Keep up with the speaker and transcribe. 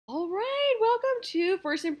to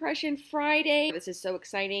First Impression Friday. This is so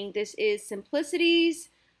exciting. This is Simplicity's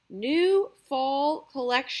new fall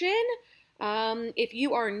collection. If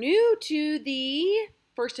you are new to the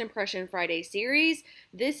First Impression Friday series,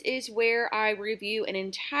 this is where I review an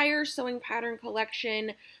entire sewing pattern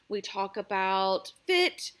collection. We talk about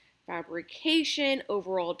fit, fabrication,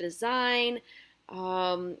 overall design,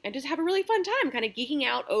 and just have a really fun time kind of geeking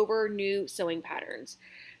out over new sewing patterns.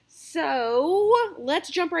 So let's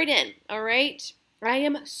jump right in, all right? I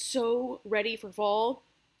am so ready for fall.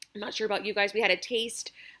 I'm not sure about you guys. We had a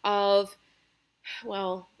taste of,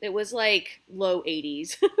 well, it was like low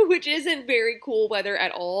 80s, which isn't very cool weather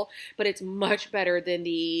at all, but it's much better than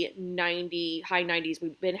the high 90s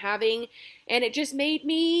we've been having. And it just made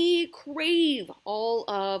me crave all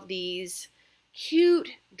of these cute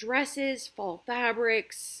dresses, fall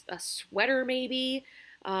fabrics, a sweater maybe.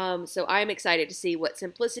 So I'm excited to see what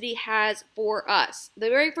Simplicity has for us. The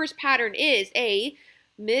very first pattern is a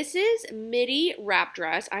Mrs. Midi wrap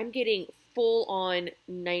dress. I'm getting full on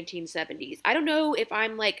 1970s. I don't know if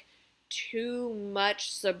I'm like too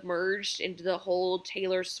much submerged into the whole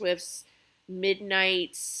Taylor Swift's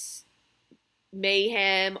Midnight's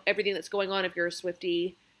mayhem, everything that's going on. If you're a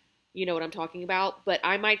Swiftie, you know what I'm talking about, but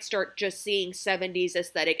I might start just seeing 70s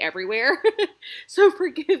aesthetic everywhere. So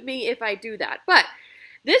forgive me if I do that. But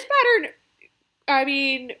this pattern, I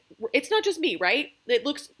mean, it's not just me, right? It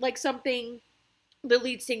looks like something the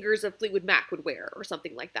lead singers of Fleetwood Mac would wear or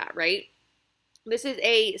something like that, right? This is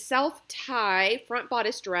a self-tie front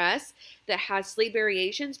bodice dress that has sleeve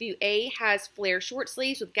variations. View A has flare short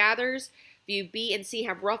sleeves with gathers. View B and C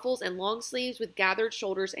have ruffles and long sleeves with gathered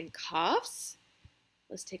shoulders and cuffs.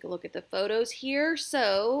 Let's take a look at the photos here.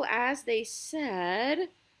 So, as they said,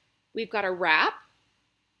 we've got a wrap.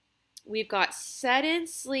 We've got set-in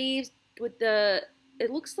sleeves with the, it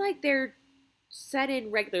looks like they're set in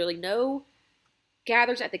regularly. No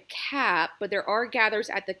gathers at the cap, but there are gathers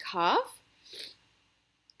at the cuff.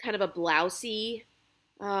 Kind of a blousey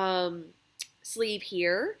sleeve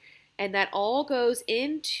here. And that all goes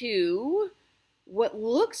into what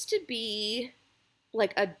looks to be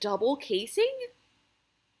like a double casing.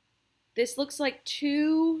 This looks like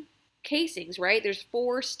two casings, right? There's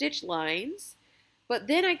 4 stitch lines. But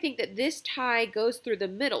then I think that this tie goes through the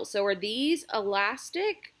middle. So are these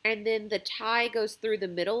elastic and then the tie goes through the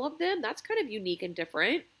middle of them? That's kind of unique and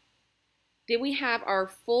different. Then we have our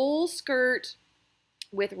full skirt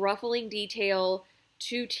with ruffling detail,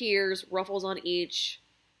 2 tiers, ruffles on each.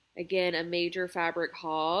 Again, a major fabric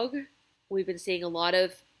hog. We've been seeing a lot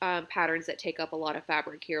of patterns that take up a lot of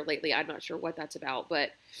fabric here lately. I'm not sure what that's about,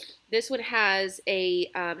 but this one has a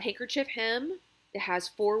handkerchief hem. It has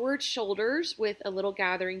forward shoulders with a little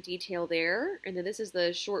gathering detail there. And then this is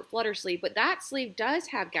the short flutter sleeve, but that sleeve does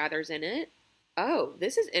have gathers in it. Oh,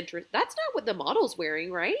 this is interesting. That's not what the model's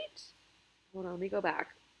wearing, right? Hold on, let me go back.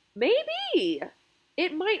 Maybe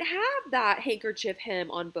it might have that handkerchief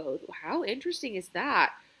hem on both. How interesting is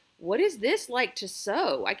that? What is this like to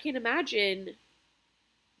sew? I can't imagine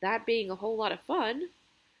that being a whole lot of fun.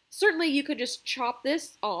 Certainly you could just chop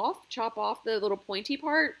off the little pointy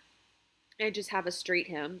part, and just have a straight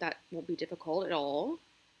hem. That won't be difficult at all.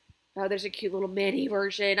 Oh, there's a cute little mini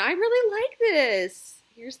version. I really like this.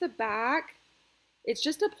 Here's the back. It's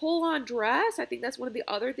just a pull-on dress. I think that's one of the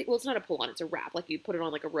other things. Well, it's not a pull-on. It's a wrap. Like you put it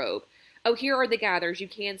on like a robe. Oh, here are the gathers. You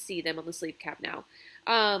can see them on the sleeve cap now.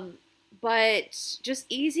 But just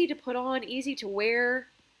easy to put on, easy to wear.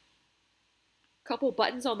 Couple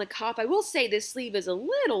buttons on the cuff. I will say this sleeve is a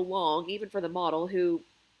little long, even for the model, who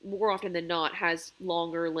more often than not has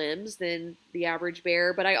longer limbs than the average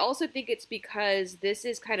bear, but I also think it's because this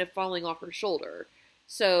is kind of falling off her shoulder.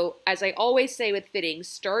 So as I always say with fittings,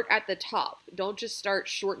 start at the top. Don't just start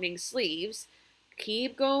shortening sleeves.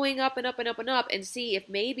 Keep going up and up and up and up and see if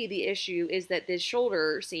maybe the issue is that this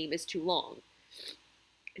shoulder seam is too long.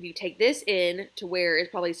 If you take this in to where it's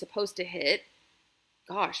probably supposed to hit,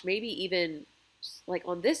 gosh, maybe even like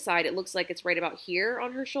on this side, it looks like it's right about here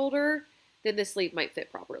on her shoulder, then the sleeve might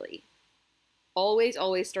fit properly. Always,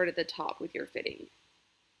 always start at the top with your fitting.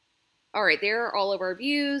 All right, there are all of our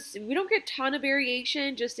views. We don't get a ton of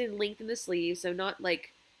variation just in length in the sleeve, so not like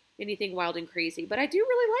anything wild and crazy, but I do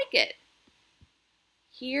really like it.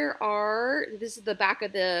 This is the back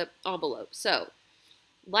of the envelope. So,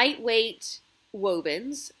 lightweight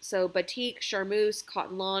wovens. So, batik, charmeuse,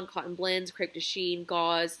 cotton lawn, cotton blends, crepe de chine,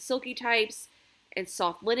 gauze, silky types, and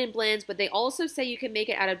soft linen blends, but they also say you can make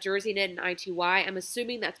it out of jersey knit and ITY. I'm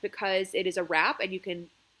assuming that's because it is a wrap and you can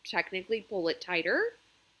technically pull it tighter,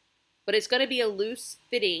 but it's going to be a loose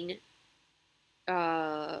fitting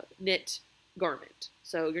knit garment.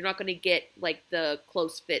 So you're not going to get like the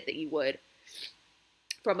close fit that you would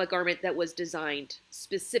from a garment that was designed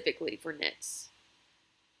specifically for knits.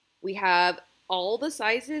 We have all the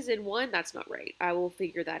sizes in one. That's not right. I will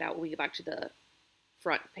figure that out when we get back to the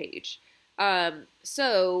front page.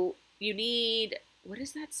 So you need, what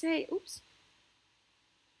does that say? Oops.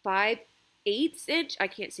 5/8 inch. I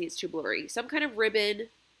can't see, it's too blurry. Some kind of ribbon.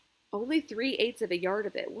 Only 3/8 of a yard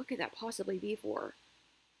of it. What could that possibly be for?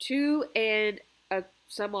 2 and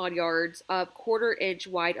some odd yards of 1/4 inch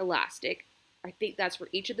wide elastic. I think that's for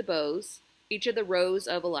each of the bows, each of the rows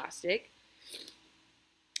of elastic.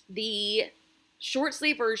 The short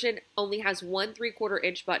sleeve version only has 1 3/4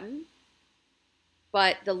 inch button,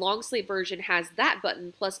 but the long sleeve version has that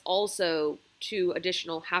button plus also 2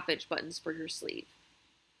 additional 1/2 inch buttons for your sleeve.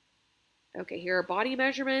 Okay, here are body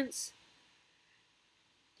measurements.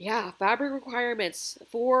 Yeah, fabric requirements,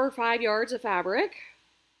 4 or 5 yards of fabric.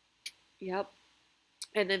 Yep.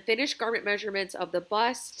 And then finished garment measurements of the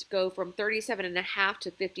bust go from 37.5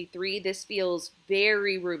 to 53. This feels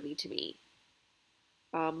very roomy to me.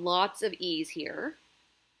 Lots of ease here.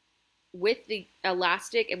 With the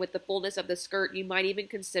elastic and with the fullness of the skirt, you might even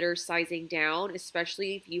consider sizing down,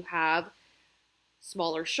 especially if you have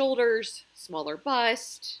smaller shoulders, smaller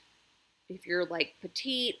bust, if you're like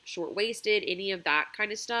petite, short-waisted, any of that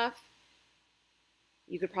kind of stuff.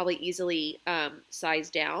 You could probably easily size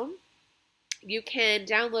down. You can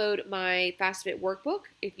download my Fast Fit workbook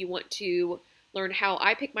if you want to learn how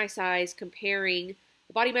I pick my size, comparing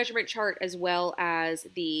the body measurement chart as well as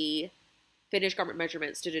the finished garment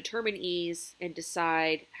measurements to determine ease and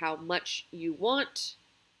decide how much you want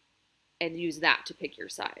and use that to pick your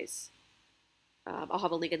size. I'll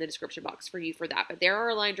have a link in the description box for you for that. But there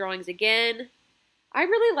are line drawings again. I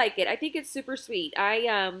really like it. I think it's super sweet.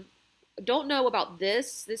 I don't know about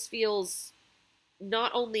this. This feels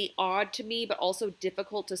not only odd to me, but also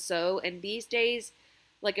difficult to sew. And these days,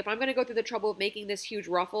 like if I'm going to go through the trouble of making this huge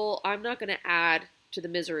ruffle, I'm not going to add to the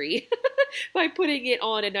misery by putting it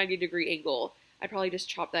on a 90-degree angle. I'd probably just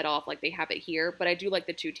chop that off like they have it here, but I do like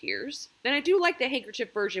the 2 tiers. And I do like the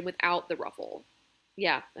handkerchief version without the ruffle.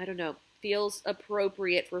 Yeah, I don't know. Feels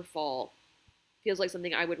appropriate for fall. Feels like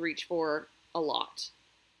something I would reach for a lot.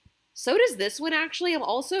 So does this one, actually. I'm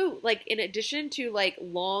also, like, in addition to, like,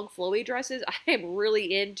 long flowy dresses, I am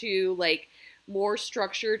really into, like, more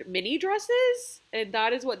structured mini dresses. And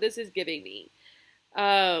that is what this is giving me.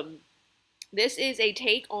 This is a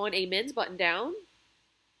take on a men's button-down.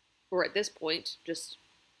 Or at this point, just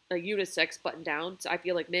a unisex button-down. So I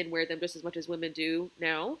feel like men wear them just as much as women do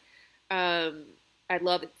now. I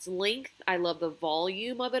love its length. I love the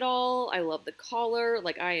volume of it all. I love the collar.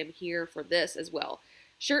 Like, I am here for this as well.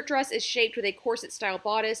 Shirt dress is shaped with a corset-style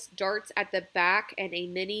bodice, darts at the back, and a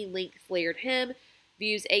mini-length flared hem.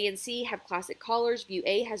 Views A and C have classic collars. View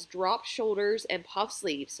A has drop shoulders and puff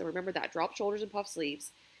sleeves. So remember that, drop shoulders and puff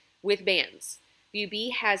sleeves with bands. View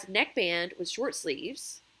B has neckband with short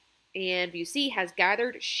sleeves. And View C has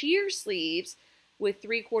gathered sheer sleeves with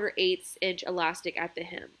 3/4 inch elastic at the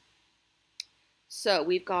hem. So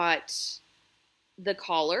we've got the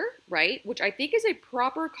collar, right? Which I think is a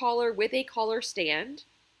proper collar with a collar stand.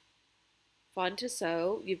 Fun to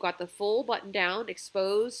sew. You've got the full button down,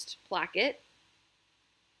 exposed placket.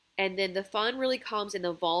 And then the fun really comes in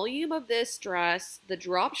the volume of this dress, the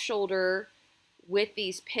drop shoulder with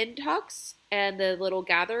these pin tucks and the little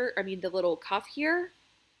the little cuff here.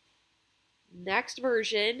 Next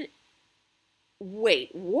version.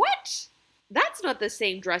 Wait, what? That's not the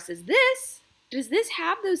same dress as this. Does this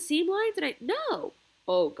have those seam lines? No.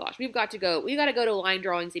 Oh gosh, we got to go to line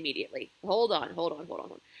drawings immediately. Hold on.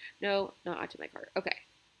 No, not add to my cart. Okay.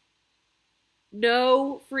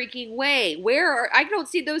 No freaking way. I don't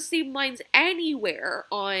see those seam lines anywhere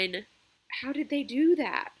on, how did they do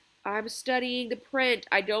that? I'm studying the print.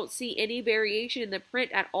 I don't see any variation in the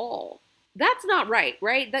print at all. That's not right,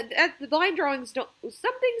 right? The line drawings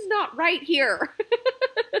something's not right here.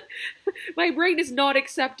 My brain is not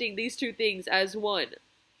accepting these two things as one.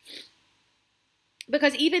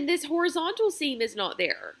 Because even this horizontal seam is not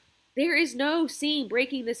there. There is no seam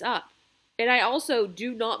breaking this up. And I also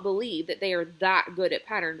do not believe that they are that good at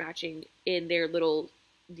pattern matching in their little,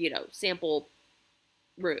 sample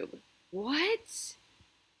room. What?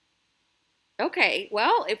 Okay,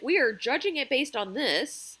 well, if we are judging it based on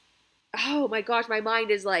this, oh my gosh, my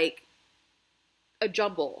mind is like a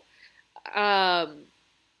jumble.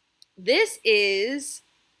 This is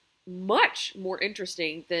much more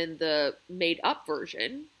interesting than the made-up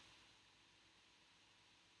version.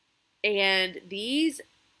 And these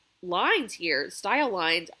lines here, style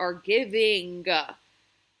lines, are giving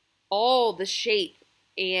all the shape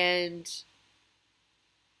and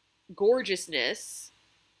gorgeousness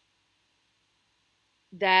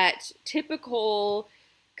that typical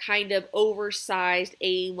kind of oversized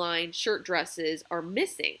A-line shirt dresses are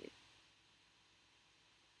missing.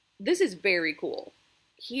 This is very cool.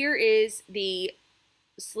 Here is the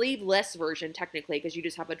sleeveless version, technically, because you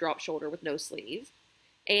just have a drop shoulder with no sleeve.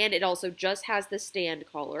 And it also just has the stand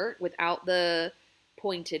collar without the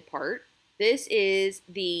pointed part. This is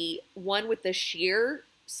the one with the sheer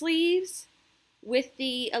sleeves with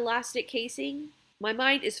the elastic casing. My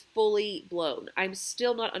mind is fully blown. I'm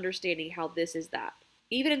still not understanding how this is that.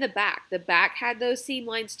 Even in the back had those seam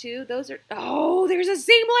lines too. Those are, oh, there's a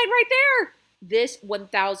seam line right there. This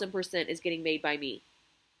 1000% is getting made by me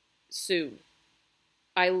soon.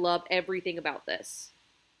 I love everything about this.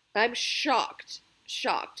 I'm shocked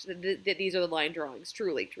that these are the line drawings.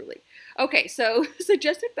 Truly. Okay, so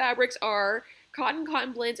suggested fabrics are cotton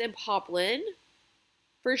blends, and poplin.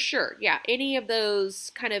 For sure, yeah, any of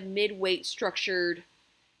those kind of mid-weight structured,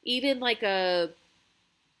 even like a,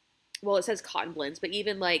 well, it says cotton blends, but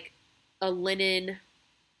even like a linen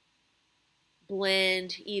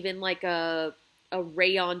blend, even like a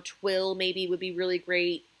rayon twill maybe would be really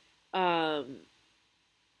great. Yeah,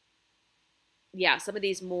 some of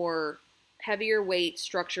these more heavier weight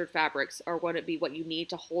structured fabrics are going to be what you need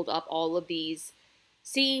to hold up all of these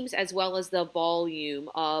seams as well as the volume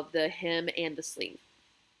of the hem and the sleeve.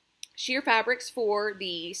 Sheer fabrics for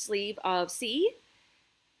the sleeve of C.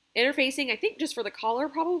 Interfacing, I think just for the collar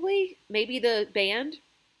probably, maybe the band.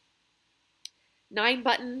 9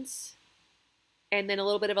 buttons, and then a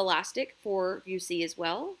little bit of elastic for view C as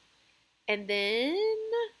well. And then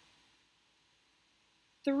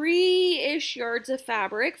 3-ish yards of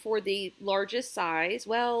fabric for the largest size.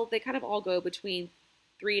 Well, they kind of all go between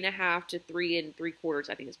 3.5 to 3 3/4,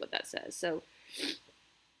 I think is what that says. So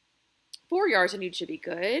 4 yards and you should be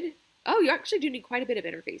good. Oh, you actually do need quite a bit of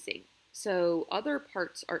interfacing. So other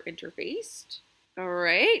parts are interfaced. All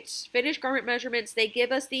right, finished garment measurements. They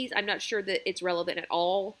give us these. I'm not sure that it's relevant at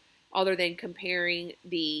all other than comparing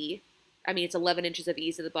the, I mean, it's 11 inches of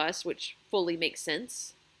ease of the bust, which fully makes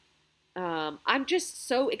sense. I'm just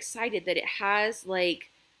so excited that it has like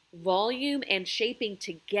volume and shaping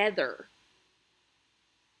together.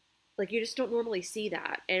 Like you just don't normally see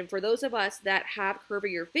that. And for those of us that have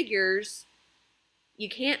curvier figures, you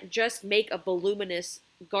can't just make a voluminous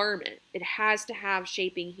garment. It has to have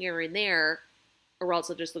shaping here and there, or else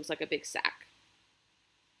it just looks like a big sack.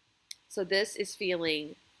 So this is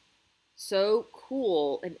feeling so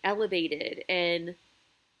cool and elevated and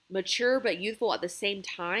mature but youthful at the same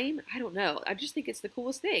time. I don't know. I just think it's the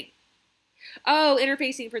coolest thing. Oh,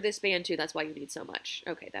 interfacing for this band too. That's why you need so much.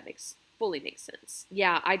 Okay, that fully makes sense.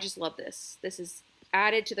 Yeah, I just love this. This is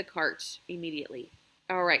added to the cart immediately.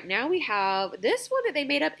 All right, now we have this one that they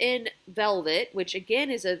made up in velvet, which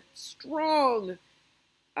again is a strong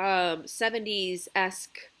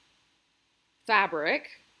 70s-esque fabric.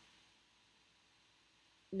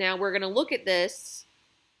 Now we're going to look at this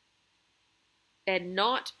and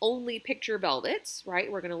not only picture velvets,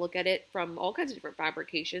 right? We're going to look at it from all kinds of different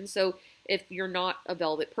fabrications. So if you're not a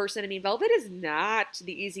velvet person, I mean, velvet is not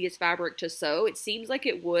the easiest fabric to sew. It seems like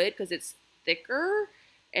it would because it's thicker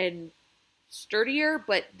and sturdier,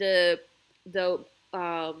 but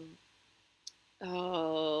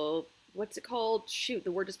what's it called? Shoot,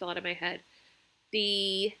 the word just fell out of my head.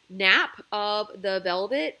 The nap of the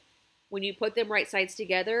velvet, when you put them right sides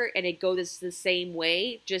together and it goes the same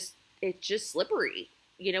way, it's just slippery.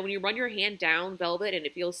 You know, when you run your hand down velvet and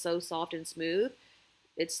it feels so soft and smooth,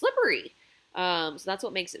 it's slippery. So that's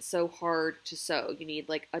what makes it so hard to sew. You need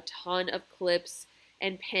like a ton of clips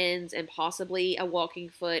and pins and possibly a walking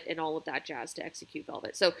foot and all of that jazz to execute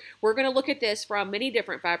velvet. So we're going to look at this from many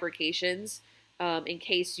different fabrications in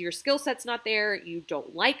case your skill set's not there, you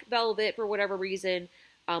don't like velvet for whatever reason.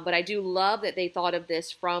 But I do love that they thought of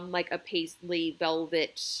this from like a paisley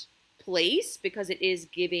velvet place because it is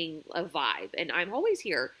giving a vibe. And I'm always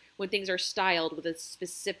here when things are styled with a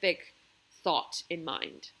specific thought in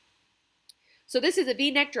mind. So this is a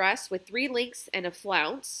V-neck dress with 3 links and a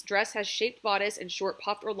flounce. Dress has shaped bodice and short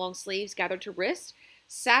puffed or long sleeves gathered to wrist.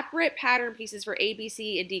 Separate pattern pieces for A, B,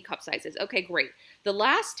 C, and D cup sizes. Okay, great. The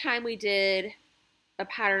last time we did a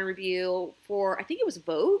pattern review for, I think it was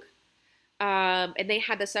Vogue, and they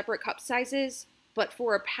had the separate cup sizes, but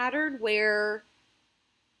for a pattern where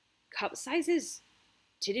cup sizes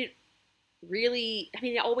didn't really, I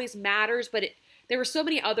mean, it always matters, but there were so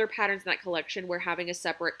many other patterns in that collection where having a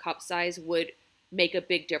separate cup size would make a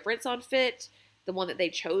big difference on fit. The one that they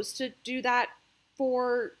chose to do that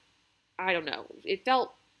for, I don't know, it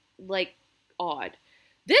felt like odd.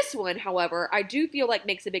 This one, however, I do feel like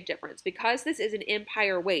makes a big difference because this is an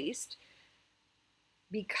empire waist,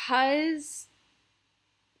 because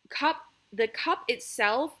the cup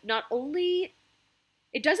itself, not only,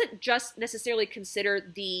 it doesn't just necessarily consider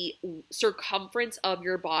the circumference of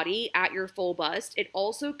your body at your full bust. It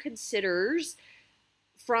also considers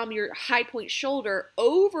from your high point shoulder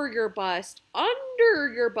over your bust, under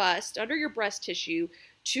your breast tissue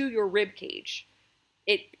to your rib cage.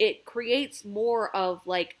 It creates more of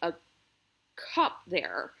like a cup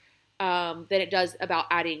there than it does about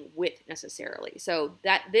adding width necessarily. So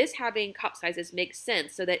that this having cup sizes makes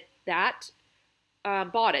sense so that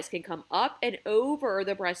bodice can come up and over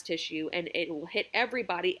the breast tissue and it will hit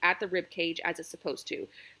everybody at the rib cage as it's supposed to.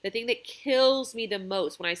 The thing that kills me the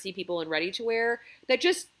most when I see people in ready to wear that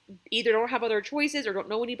just either don't have other choices or don't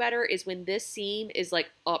know any better is when this seam is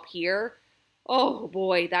like up here. Oh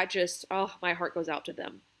boy, that just, oh, my heart goes out to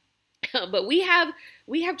them. But we have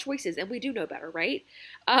choices and we do know better, right?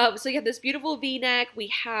 So you have this beautiful V-neck. We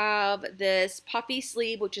have this puffy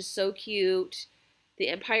sleeve, which is so cute. The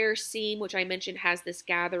Empire seam, which I mentioned, has this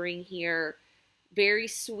gathering here. Very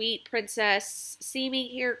sweet princess seaming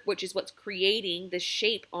here, which is what's creating the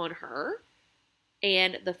shape on her.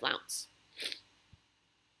 And the flounce.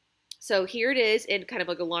 So here it is in kind of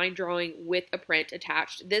like a line drawing with a print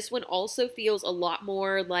attached. This one also feels a lot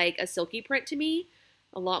more like a silky print to me.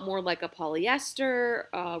 A lot more like a polyester,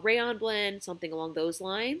 rayon blend, something along those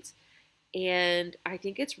lines. And I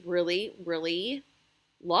think it's really, really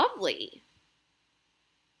lovely.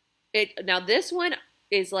 Now this one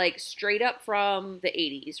is like straight up from the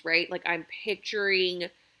 80s, right? Like I'm picturing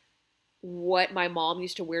what my mom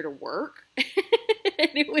used to wear to work. And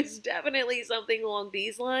it was definitely something along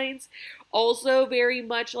these lines. Also very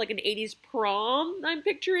much like an 80s prom, I'm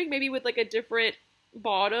picturing, maybe with like a different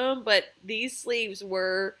bottom, but these sleeves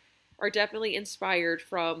are definitely inspired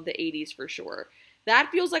from the 80s for sure. That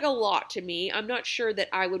feels like a lot to me. I'm not sure that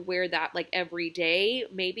I would wear that like every day.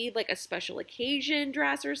 Maybe like a special occasion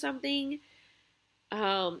dress or something.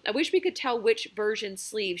 I wish we could tell which version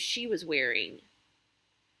sleeve she was wearing.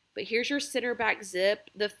 But here's your center back zip.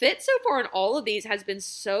 The fit so far on all of these has been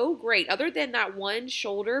so great. Other than that one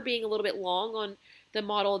shoulder being a little bit long on the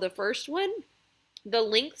model of the first one, the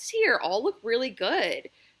lengths here all look really good.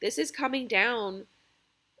 This is coming down,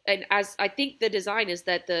 and as I think the design is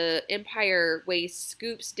that the Empire waist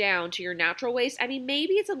scoops down to your natural waist. I mean,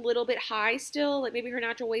 maybe it's a little bit high still, like maybe her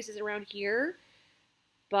natural waist is around here,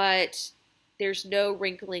 but there's no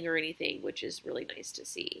wrinkling or anything, which is really nice to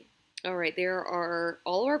see. All right, there are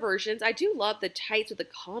all of our versions. I do love the tights with the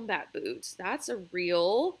combat boots. That's a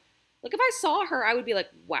real, like if I saw her, I would be like,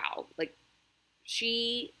 wow, like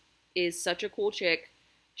she is such a cool chick.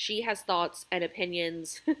 She has thoughts and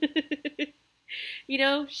opinions. You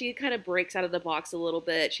know, she kind of breaks out of the box a little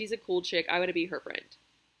bit. She's a cool chick. I want to be her friend.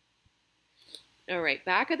 All right,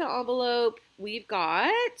 back of the envelope, we've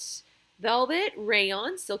got velvet,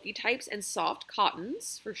 rayon, silky types, and soft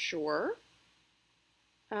cottons for sure.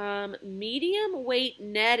 Medium weight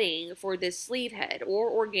netting for this sleeve head or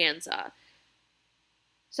organza.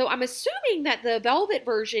 So I'm assuming that the velvet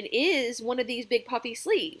version is one of these big puffy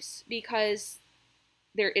sleeves because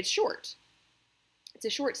it's short. It's a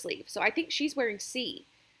short sleeve. So I think she's wearing C,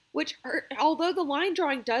 which although the line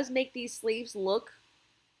drawing does make these sleeves look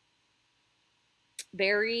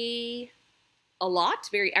very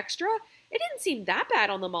extra, it didn't seem that bad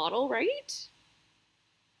on the model, right?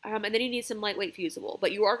 And then you need some lightweight fusible,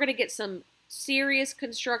 but you are going to get some serious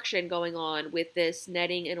construction going on with this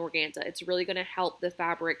netting and organza. It's really going to help the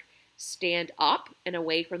fabric stand up and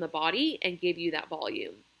away from the body and give you that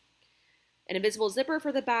volume. An invisible zipper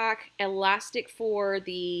for the back, elastic for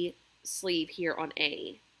the sleeve here on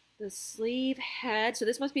A. The sleeve head, so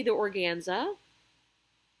this must be the organza.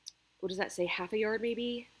 What does that say, half a yard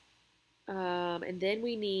maybe? And then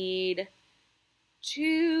we need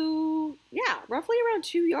roughly around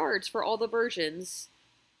 2 yards for all the versions.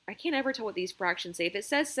 I can't ever tell what these fractions say. If it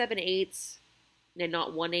says 7/8 and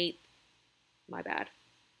not 1/8, my bad.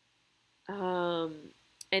 And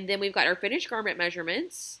then we've got our finished garment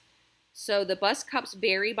measurements. So the bust cups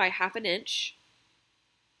vary by 1/2 inch,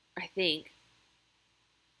 I think.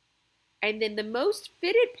 And then the most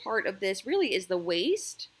fitted part of this really is the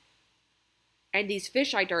waist. And these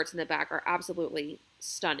fisheye darts in the back are absolutely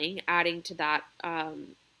stunning, adding to that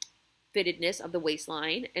fittedness of the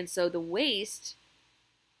waistline. And so the waist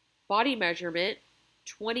body measurement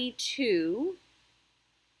 22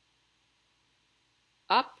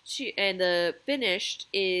 up to, and the finished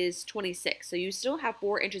is 26. So you still have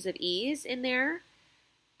 4 inches of ease in there.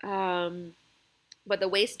 But the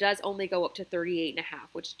waist does only go up to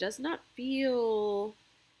 38.5, which does not feel,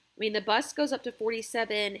 I mean, the bust goes up to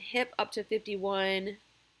 47, hip up to 51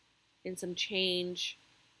 and some change.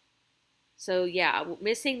 So yeah,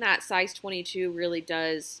 missing that size 22 really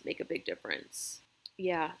does make a big difference.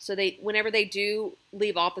 Yeah, so whenever they do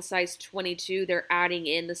leave off the size 22, they're adding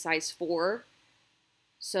in the size 4.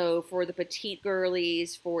 So for the petite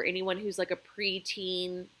girlies, for anyone who's like a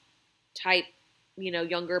preteen type,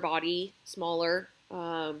 younger body, smaller,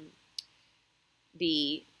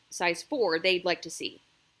 the size 4 they'd like to see.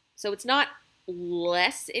 So it's not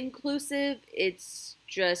less inclusive, it's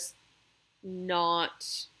just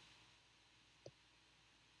not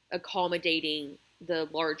accommodating the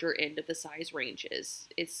larger end of the size ranges.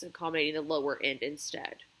 It's accommodating the lower end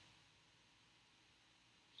instead.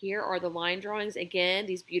 Here are the line drawings. Again,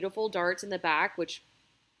 these beautiful darts in the back, which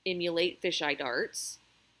emulate fisheye darts,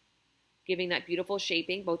 giving that beautiful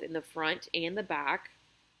shaping both in the front and the back.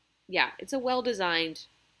 Yeah, it's a well-designed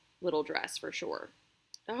little dress for sure.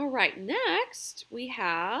 All right, next we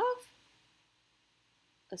have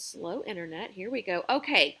a slow internet. Here we go.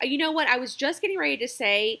 Okay, you know what? I was just getting ready to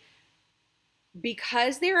say,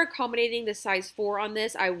 because they're accommodating the size 4 on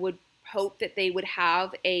this, I would hope that they would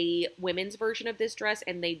have a women's version of this dress,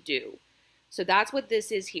 and they do. So that's what this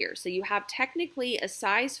is here. So you have technically a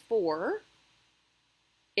size 4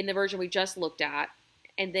 in the version we just looked at,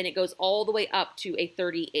 and then it goes all the way up to a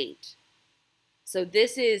 38. So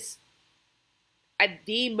this is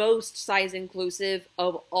the most size inclusive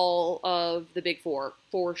of all of the big 4,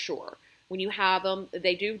 for sure. When you have them,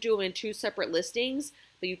 they do them in 2 separate listings,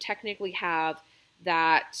 but you technically have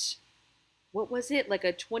that, what was it, like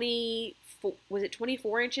a 24, was it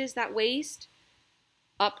 24 inches, that waist,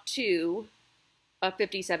 up to a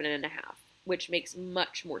 57.5, which makes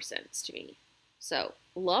much more sense to me. So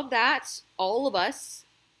love that. All of us,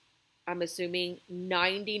 I'm assuming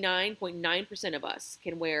 99.9% of us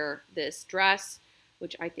can wear this dress,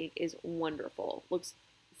 which I think is wonderful. Looks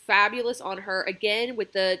fabulous on her. Again,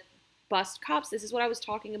 with the bust cups, this is what I was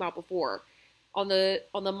talking about before. On the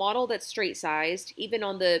model that's straight sized, even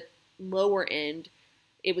on the lower end,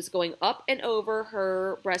 it was going up and over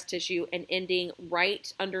her breast tissue and ending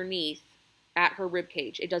right underneath at her rib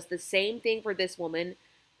cage. It does the same thing for this woman,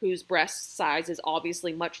 whose breast size is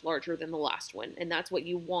obviously much larger than the last one. And that's what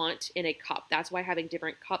you want in a cup. That's why having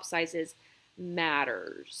different cup sizes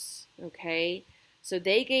matters. Okay? So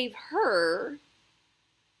they gave her,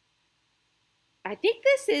 I think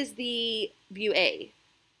this is the View A.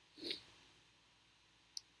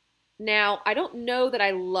 Now, I don't know that I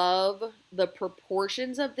love the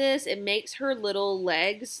proportions of this. It makes her little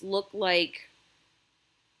legs look like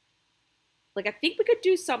I think we could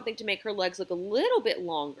do something to make her legs look a little bit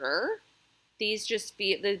longer. These just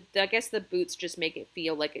feel, I guess the boots just make it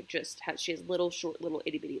feel like she has little short, little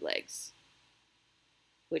itty bitty legs.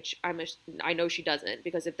 Which I know she doesn't,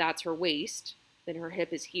 because if that's her waist, then her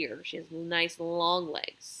hip is here. She has nice long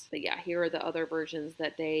legs. But yeah, here are the other versions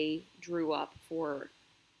that they drew up for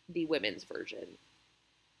the women's version.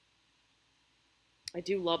 I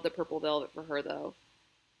do love the purple velvet for her though.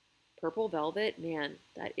 Purple velvet, man,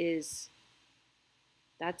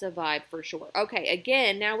 that's a vibe for sure. Okay,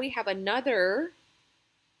 again, now we have another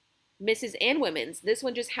Mrs. and Women's. This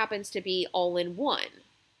one just happens to be all in one.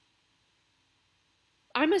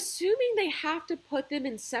 I'm assuming they have to put them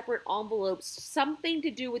in separate envelopes, something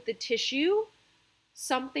to do with the tissue,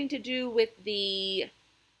 something to do with the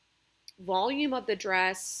volume of the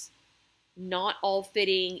dress, not all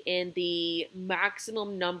fitting in the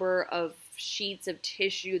maximum number of sheets of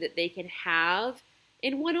tissue that they can have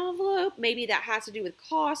in one envelope. Maybe that has to do with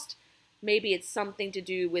cost. Maybe it's something to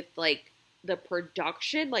do with like the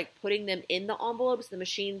production, like putting them in the envelopes. The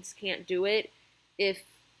machines can't do it if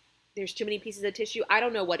there's too many pieces of tissue. I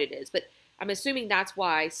don't know what it is, but I'm assuming that's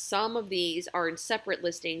why some of these are in separate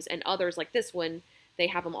listings and others, like this one, they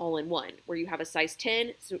have them all in one, where you have a size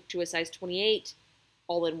 10 to a size 28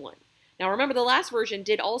 all in one. Now remember, the last version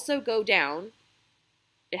did also go down.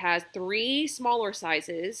 It has 3 smaller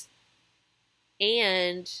sizes,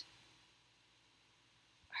 and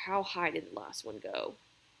how high did the last one go?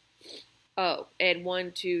 Oh, and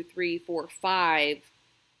 1, 2, 3, 4, 5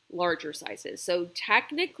 larger sizes. So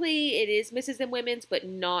technically it is Mrs. and Women's, but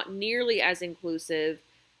not nearly as inclusive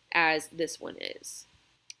as this one is.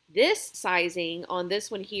 This sizing on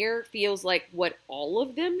this one here feels like what all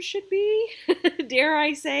of them should be, dare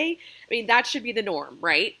I say. I mean, that should be the norm,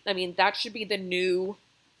 right? I mean, that should be the new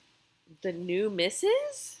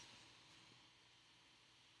Mrs.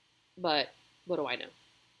 But what do I know?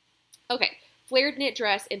 Okay, flared knit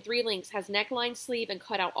dress in 3 links, has neckline, sleeve, and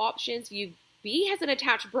cutout options. B has an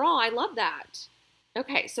attached bra. I love that.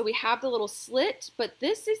 Okay, so we have the little slit, but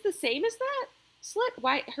this is the same as that slit.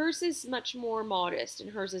 Why hers is much more modest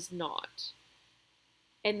and hers is not.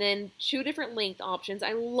 And then 2 different length options.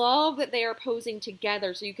 I love that they are posing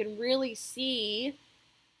together so you can really see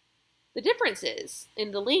the differences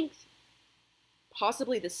in the length,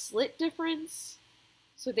 possibly the slit difference.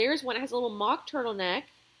 So there's one that has a little mock turtleneck,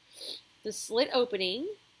 the slit opening,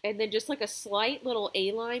 and then just like a slight little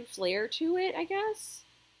A-line flare to it, I guess.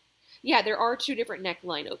 Yeah, there are 2 different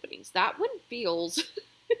neckline openings. That one feels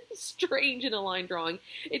strange in a line drawing.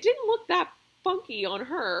 It didn't look that funky on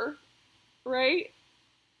her, right?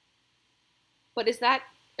 But is that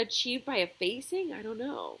achieved by a facing? I don't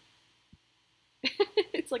know.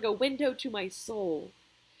 It's like a window to my soul.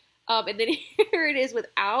 And then here it is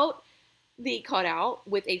without the cutout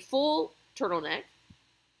with a full turtleneck.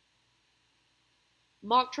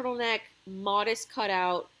 Mock turtleneck, modest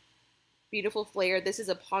cutout, beautiful flare. This is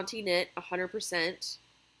a Ponte knit, 100%.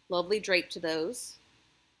 Lovely drape to those.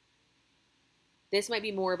 This might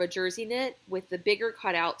be more of a jersey knit with the bigger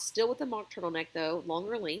cutout, still with the mock turtleneck though,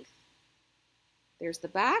 longer length. There's the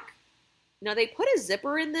back. Now they put a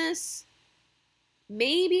zipper in this.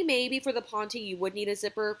 Maybe for the Ponte you would need a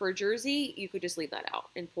zipper. For jersey, you could just leave that out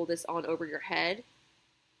and pull this on over your head.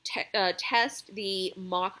 Test the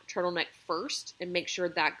mock turtleneck first and make sure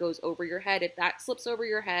that goes over your head. If that slips over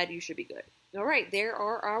your head, you should be good. All right, there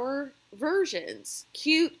are our versions.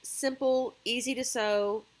 Cute, simple, easy to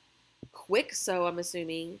sew, quick sew, I'm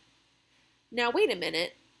assuming. Now, wait a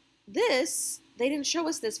minute. They didn't show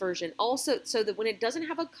us this version. Also, so that when it doesn't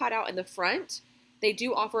have a cutout in the front, they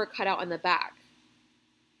do offer a cutout in the back,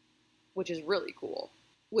 which is really cool.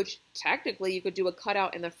 Which technically you could do a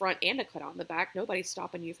cutout in the front and a cutout in the back. Nobody's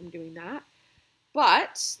stopping you from doing that.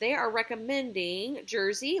 But they are recommending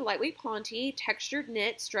jersey, lightweight Ponte, textured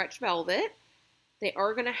knit, stretch velvet. They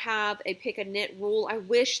are going to have a pick a knit rule. I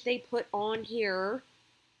wish they put on here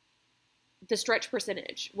the stretch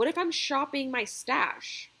percentage. What if I'm shopping my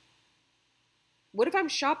stash? What if I'm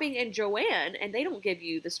shopping in Joann and they don't give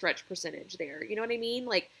you the stretch percentage there? You know what I mean?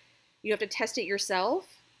 Like, you have to test it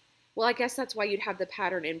yourself. Well, I guess that's why you'd have the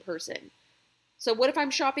pattern in person. So what if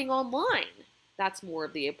I'm shopping online? That's more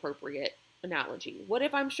of the appropriate analogy. What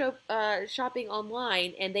if I'm shopping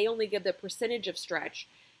online and they only give the percentage of stretch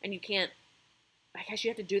and you can't, I guess you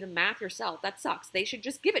have to do the math yourself. That sucks. They should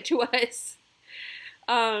just give it to us.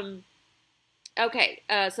 Okay,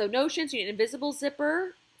 so notions, you need an invisible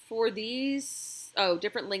zipper for these,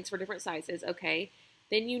 different lengths for different sizes, okay.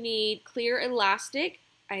 Then you need clear elastic,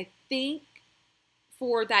 I think,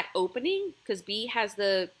 for that opening, because B has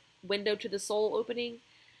the window to the sole opening.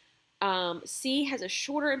 C has a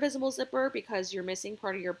shorter invisible zipper because you're missing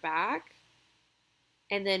part of your back.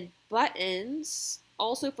 And then buttons,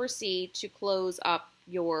 also for C, to close up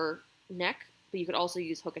your neck, but you could also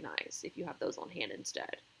use hook and eyes if you have those on hand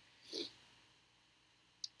instead.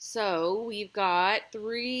 So we've got 2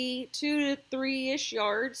 to 3-ish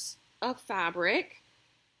yards of fabric.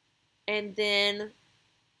 And then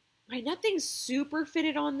nothing's super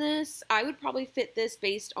fitted on this. I would probably fit this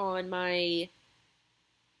based on my,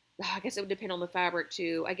 I guess it would depend on the fabric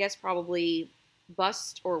too. I guess probably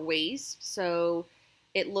bust or waist. So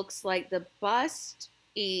it looks like the bust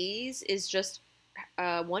ease is just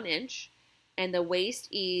 1 inch. And the waist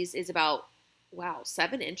ease is about,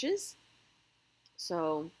 7 inches.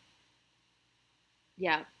 So,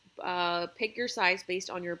 yeah, pick your size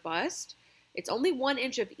based on your bust. It's only 1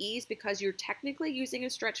 inch of ease because you're technically using a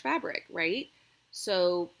stretch fabric, right?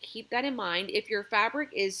 So keep that in mind. If your fabric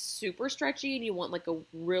is super stretchy and you want like a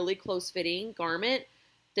really close fitting garment,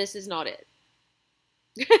 this is not it.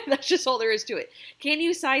 That's just all there is to it. Can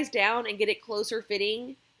you size down and get it closer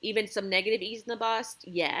fitting? Even some negative ease in the bust?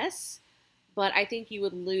 Yes. But I think you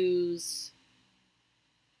would lose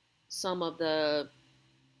some of the,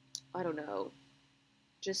 I don't know,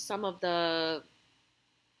 just some of the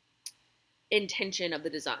intention of the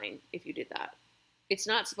design if you did that. It's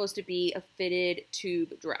not supposed to be a fitted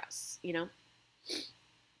tube dress, you know?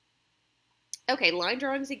 Okay, line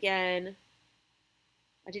drawings again.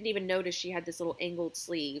 I didn't even notice she had this little angled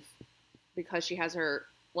sleeve because she has her,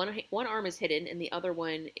 one arm is hidden and the other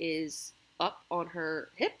one is up on her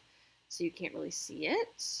hip, so you can't really see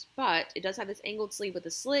it. But it does have this angled sleeve with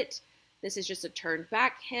a slit. This is just a turned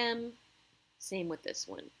back hem. Same with this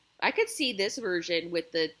one. I could see this version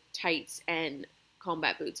with the tights and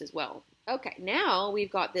combat boots as well. Okay, now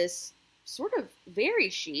we've got this sort of very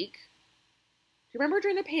chic. Do you remember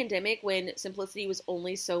during the pandemic when Simplicity was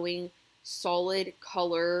only sewing solid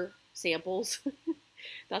color samples?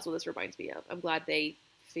 That's what this reminds me of. I'm glad they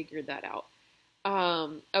figured that out.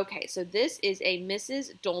 Okay, so this is a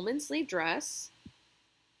Mrs. Dolman sleeve dress.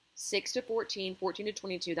 6 to 14, 14 to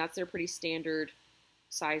 22. That's their pretty standard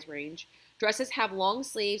size range. Dresses have long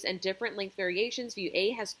sleeves and different length variations. View A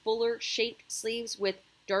has fuller shaped sleeves with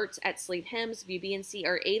darts at sleeve hems. View B and C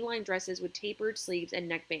are A-line dresses with tapered sleeves and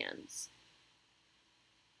neckbands.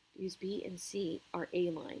 Views B and C are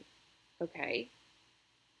A-line. Okay.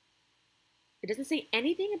 It doesn't say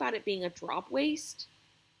anything about it being a drop waist.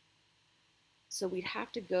 So we'd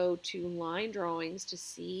have to go to line drawings to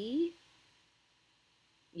see.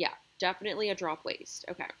 Yeah, definitely a drop waist.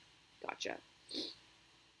 Okay, gotcha.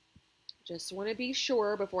 Just want to be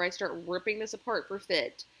sure before I start ripping this apart for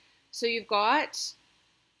fit. So you've got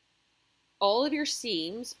all of your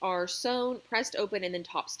seams are sewn, pressed open, and then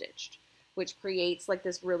top stitched, which creates like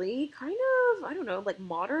this really kind of, I don't know, like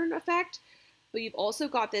modern effect. But you've also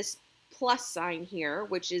got this plus sign here,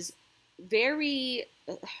 which is very,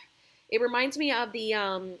 it reminds me of the,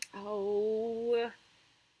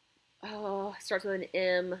 starts with an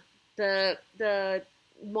M, the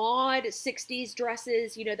mod 60s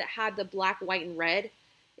dresses, you know, that had the black, white, and red.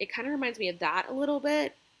 It kind of reminds me of that a little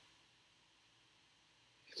bit.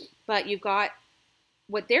 But you've got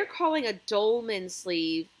what they're calling a dolman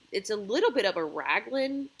sleeve. It's a little bit of a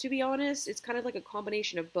raglan, to be honest. It's kind of like a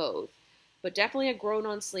combination of both. But definitely a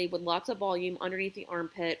grown-on sleeve with lots of volume underneath the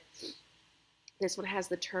armpit. This one has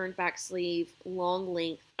the turned back sleeve, long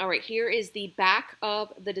length. All right, here is the back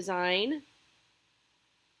of the design.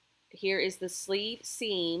 Here is the sleeve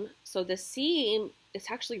seam. So the seam is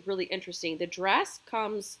actually really interesting. The dress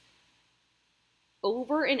comes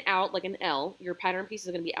over and out like an L. Your pattern piece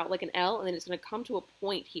is going to be out like an L, and then it's going to come to a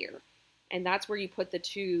point here. And that's where you put the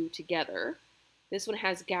two together. This one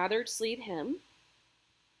has gathered sleeve hem.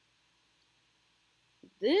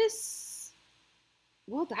 This,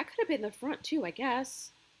 well, that could have been the front too, I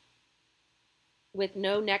guess. With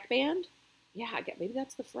no neckband. Yeah, I guess maybe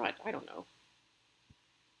that's the front. I don't know.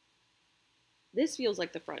 This feels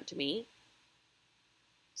like the front to me.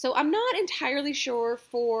 So I'm not entirely sure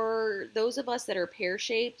for those of us that are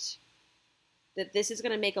pear-shaped that this is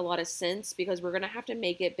going to make a lot of sense, because we're going to have to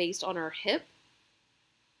make it based on our hip.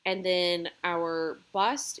 And then our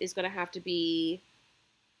bust is going to have to be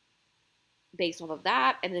based off of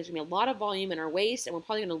that. And there's going to be a lot of volume in our waist, and we're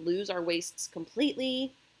probably going to lose our waists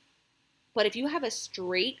completely. But if you have a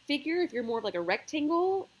straight figure, if you're more of like a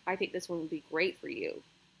rectangle, I think this one would be great for you.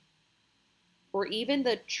 Or even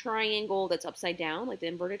the triangle that's upside down, like the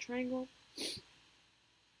inverted triangle.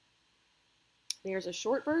 There's a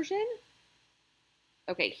short version.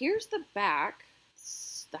 Okay, here's the back.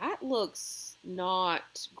 That looks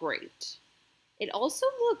not great. It also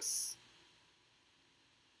looks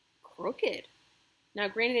crooked. Now,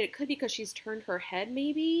 granted, it could be because she's turned her head,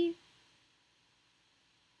 maybe.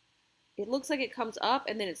 It looks like it comes up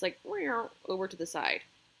and then it's like over to the side.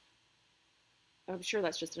 I'm sure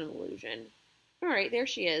that's just an illusion. All right, there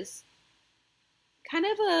she is. Kind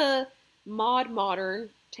of a modern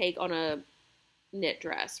take on a knit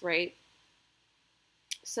dress, right?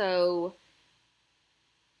 So,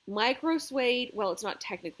 micro suede, well, it's not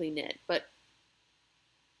technically knit, but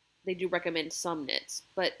they do recommend some knits,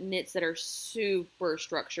 but knits that are super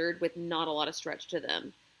structured with not a lot of stretch to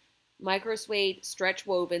them. Micro suede stretch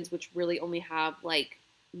wovens, which really only have like,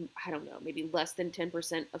 I don't know, maybe less than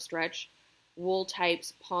 10% of stretch. Wool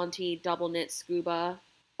types, Ponte, double knit, scuba,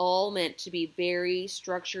 all meant to be very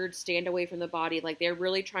structured, stand away from the body. Like they're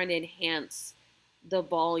really trying to enhance the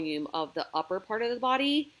volume of the upper part of the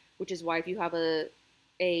body, which is why if you have a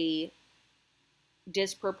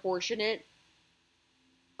disproportionate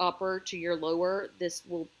upper to your lower, this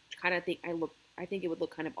will kind of I think it would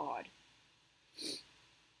look kind of odd.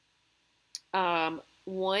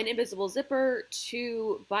 One invisible zipper,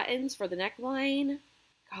 2 buttons for the neckline.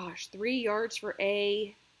 Gosh, 3 yards for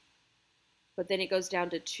A, but then it goes down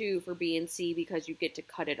to 2 for B and C because you get to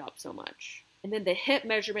cut it up so much. And then the hip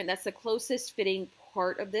measurement, that's the closest fitting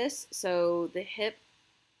part of this. So the hip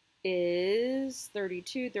is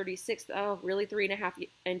 32, 36, oh, really 3.5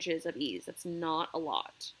 inches of ease. That's not a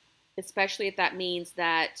lot, especially if that means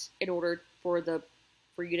that in order for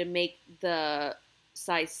you to make the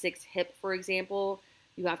size 6 hip, for example,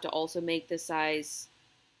 you have to also make the size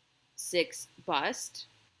 6 bust.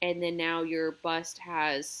 And then now your bust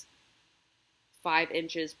has 5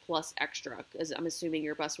 inches plus extra, because I'm assuming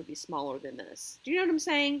your bust would be smaller than this. Do you know what I'm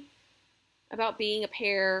saying? About being a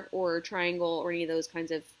pear or a triangle or any of those kinds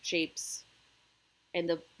of shapes, and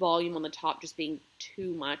the volume on the top just being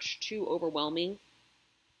too much, too overwhelming.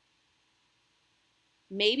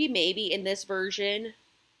 Maybe in this version,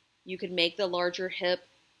 you could make the larger hip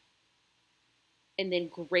and then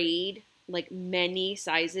grade like many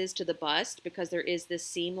sizes to the bust, because there is this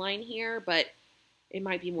seam line here, but it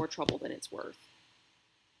might be more trouble than it's worth.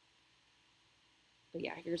 But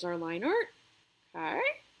yeah, here's our line art. Okay.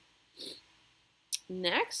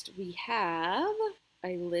 Next, we have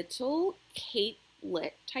a little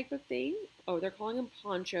capelet type of thing. Oh, they're calling them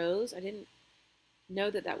ponchos. I didn't know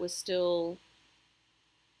that that was still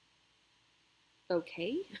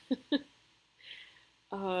okay.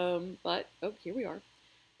 But, oh, here we are.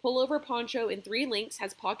 Pullover poncho in 3 links,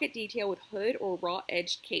 has pocket detail with hood or raw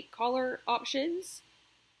edged cape collar options.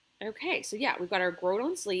 Okay, so yeah, we've got our grown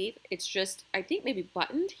on sleeve. It's just, I think maybe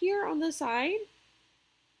buttoned here on the side.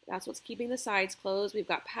 That's what's keeping the sides closed. We've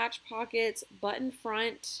got patch pockets, button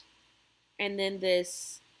front, and then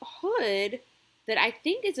this hood that I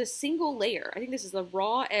think is a single layer. I think this is the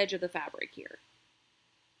raw edge of the fabric here.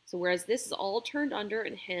 So whereas this is all turned under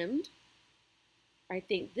and hemmed, I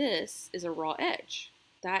think this is a raw edge.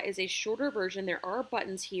 That is a shorter version. There are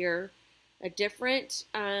buttons here, a different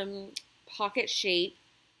pocket shape,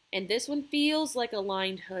 and this one feels like a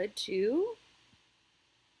lined hood too.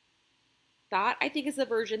 That, I think, is the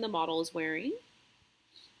version the model is wearing.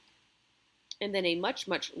 And then a much,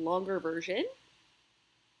 much longer version.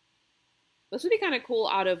 This would be kind of cool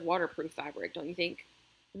out of waterproof fabric, don't you think?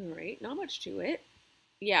 All right, not much to it.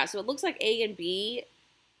 Yeah, so it looks like A and B,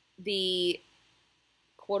 the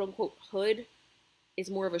quote-unquote hood is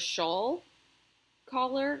more of a shawl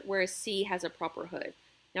collar, whereas C has a proper hood.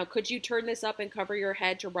 Now, could you turn this up and cover your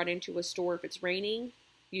head to run into a store if it's raining?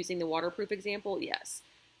 Using the waterproof example, yes.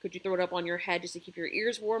 Could you throw it up on your head just to keep your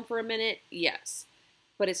ears warm for a minute? Yes.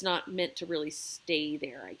 But it's not meant to really stay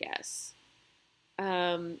there, I guess.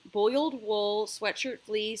 Boiled wool, sweatshirt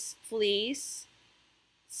fleece.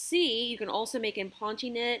 C, you can also make in ponte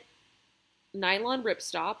knit, nylon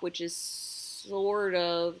ripstop, which is sort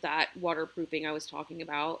of that waterproofing I was talking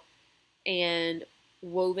about, and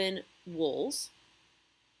woven wools.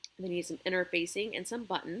 And then you need some interfacing and some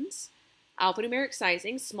buttons. Alphanumeric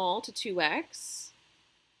sizing, small to 2X.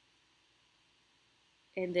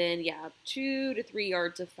 And then, yeah, 2 to 3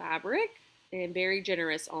 yards of fabric, and very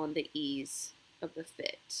generous on the ease of the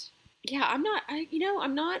fit. Yeah, I'm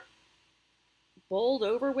not bowled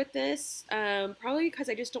over with this, probably because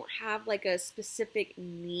I just don't have like a specific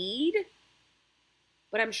need.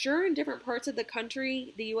 But I'm sure in different parts of the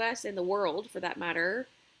country, the US and the world for that matter,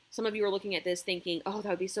 some of you are looking at this thinking, oh, that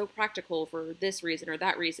would be so practical for this reason or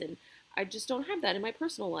that reason. I just don't have that in my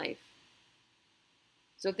personal life.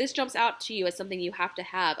 So if this jumps out to you as something you have to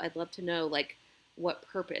have, I'd love to know like what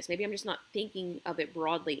purpose. Maybe I'm just not thinking of it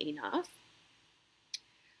broadly enough.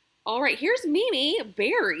 All right, here's Mimi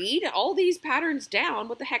buried all these patterns down.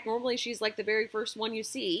 What the heck? Normally she's like the very first one you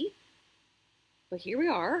see. But here we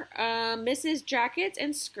are. Mrs. Jackets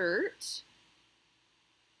and skirt.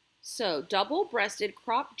 So double-breasted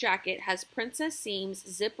crop jacket has princess seams,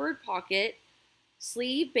 zippered pocket,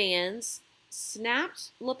 sleeve bands,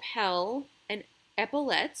 snapped lapel, and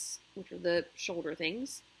epaulettes, which are the shoulder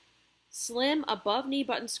things. Slim above-knee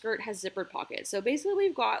button skirt has zippered pockets. So basically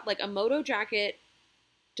we've got like a moto jacket,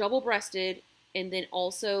 double-breasted, and then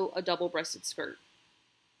also a double-breasted skirt.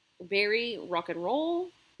 Very rock and roll,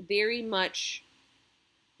 very much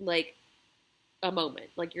like a moment.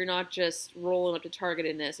 Like you're not just rolling up to Target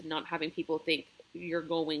in this and not having people think you're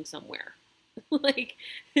going somewhere. Like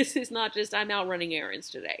this is not just I'm out running errands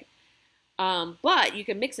today. But you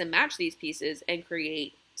can mix and match these pieces and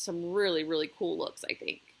create some really, really cool looks, I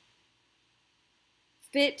think.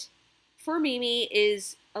 Fit for Mimi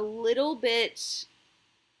is a little bit,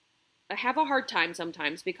 I have a hard time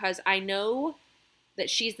sometimes because I know that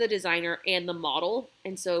she's the designer and the model.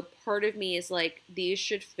 And so part of me is like, these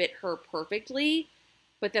should fit her perfectly.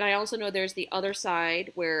 But then I also know there's the other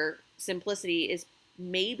side where Simplicity is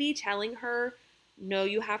maybe telling her, no,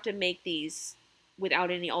 you have to make these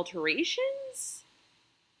without any alterations.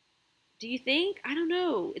 Do you think? I don't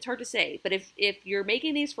know. It's hard to say. But if you're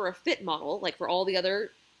making these for a fit model, like for all the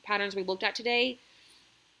other patterns we looked at today,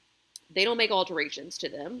 they don't make alterations to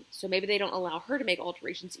them. So maybe they don't allow her to make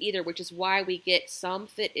alterations either, which is why we get some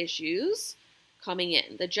fit issues coming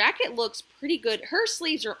in. The jacket looks pretty good. Her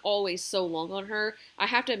sleeves are always so long on her. I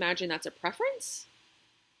have to imagine that's a preference.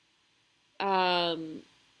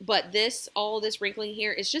 But all this wrinkling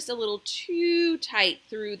here is just a little too tight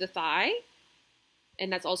through the thigh.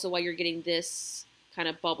 And that's also why you're getting this kind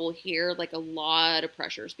of bubble here, like a lot of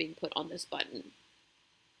pressure is being put on this button.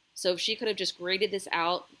 So if she could have just graded this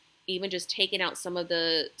out, even just taken out some of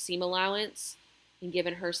the seam allowance and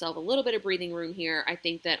given herself a little bit of breathing room here, I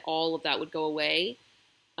think that all of that would go away.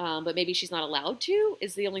 But maybe she's not allowed to,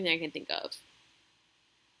 is the only thing I can think of.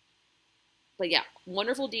 But yeah,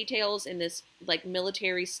 wonderful details in this like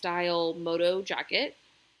military style moto jacket.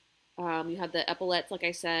 You have the epaulettes, like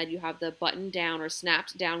I said. You have the button down or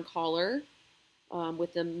snapped down collar.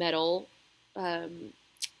 with the metal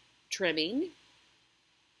trimming,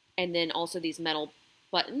 and then also these metal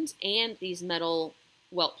buttons and these metal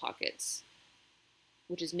welt pockets,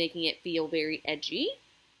 which is making it feel very edgy.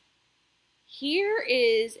 Here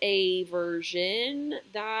is a version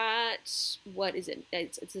that, what is it?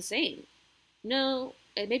 It's the same. No,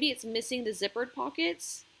 maybe it's missing the zippered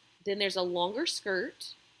pockets. Then there's a longer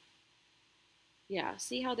skirt. Yeah,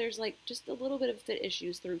 see how there's like just a little bit of fit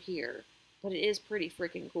issues through here, but it is pretty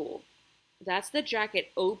freaking cool. That's the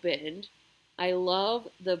jacket opened. I love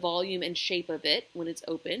the volume and shape of it when it's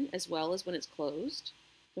open as well as when it's closed.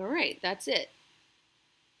 All right, that's it.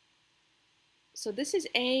 So this is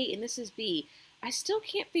A and this is B. I still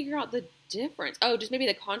can't figure out the difference. Oh, just maybe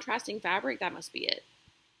the contrasting fabric? That must be it.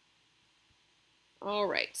 All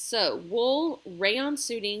right, so wool, rayon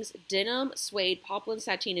suitings, denim, suede, poplin,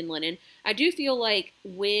 sateen, and linen. I do feel like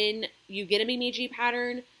when you get a Mimi G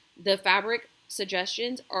pattern, the fabric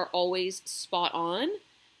suggestions are always spot on,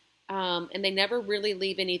 and they never really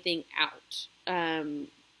leave anything out.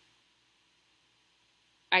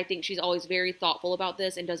 I think she's always very thoughtful about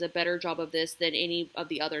this and does a better job of this than any of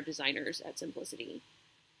the other designers at Simplicity.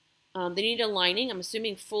 They need a lining. I'm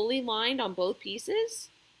assuming fully lined on both pieces.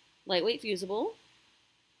 Lightweight fusible.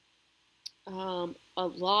 A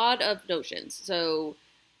lot of notions. So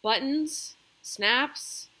buttons,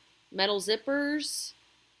 snaps, metal zippers,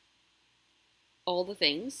 all the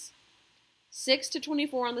things. 6 to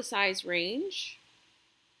 24 on the size range.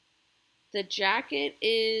 The jacket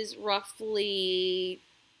is roughly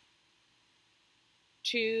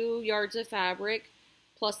 2 yards of fabric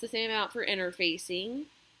plus the same amount for interfacing.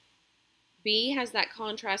 B has that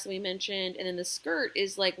contrast that we mentioned, and then the skirt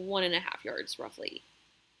is like 1.5 yards roughly.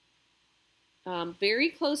 Very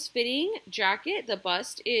close fitting jacket. The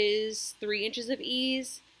bust is 3 inches of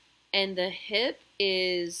ease, and the hip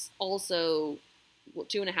is also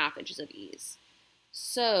 2.5 inches of ease.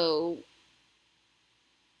 So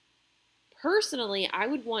personally, I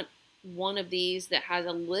would want one of these that has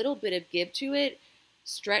a little bit of give to it.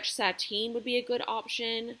 Stretch sateen would be a good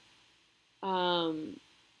option.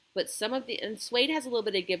 But some of and suede has a little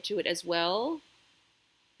bit of give to it as well.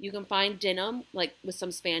 You can find denim, like with some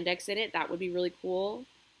spandex in it. That would be really cool.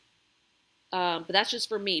 But that's just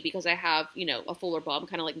for me because I have, a fuller bum,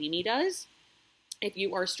 kind of like Mimi does. If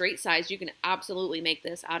you are straight sized, you can absolutely make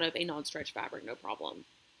this out of a non-stretch fabric, no problem.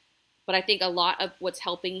 But I think a lot of what's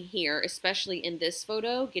helping here, especially in this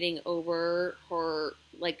photo, getting over her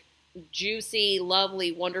like juicy,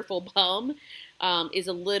 lovely, wonderful bum, is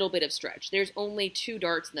a little bit of stretch. There's only 2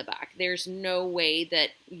 darts in the back. There's no way that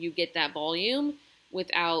you get that volume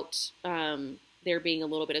without there being a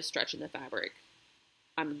little bit of stretch in the fabric,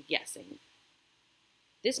 I'm guessing.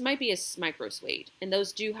 This might be a micro suede, and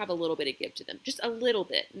those do have a little bit of give to them. Just a little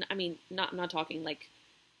bit. I mean, not talking like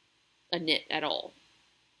a knit at all.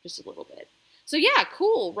 Just a little bit. So yeah,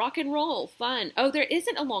 cool, rock and roll, fun. Oh, there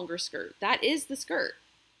isn't a longer skirt. That is the skirt.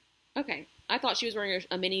 Okay, I thought she was wearing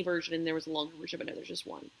a mini version and there was a longer version, but no, there's just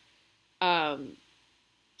one.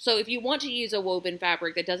 So if you want to use a woven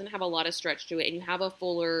fabric that doesn't have a lot of stretch to it and you have a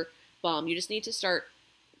fuller bum, you just need to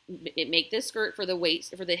make this skirt for the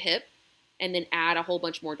waist, for the hip, and then add a whole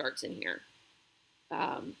bunch more darts in here.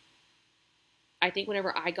 I think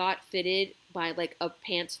whenever I got fitted by like a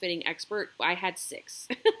pants fitting expert, I had 6.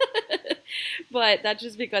 But that's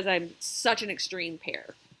just because I'm such an extreme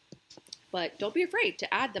pair. But don't be afraid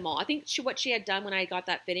to add them all. I think what she had done when I got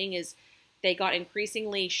that fitting is they got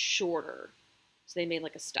increasingly shorter. So they made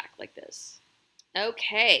like a stack like this.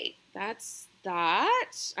 Okay, that's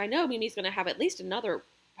that. I know Mimi's going to have at least another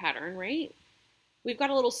pattern, right? We've got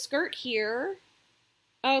a little skirt here.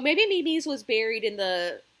 Oh, maybe Mimi's was buried in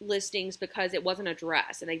the listings because it wasn't a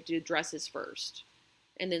dress, and they do dresses first,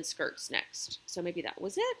 and then skirts next. So maybe that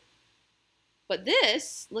was it. But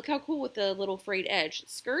this, look how cool with the little frayed edge.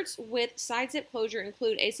 Skirts with side zip closure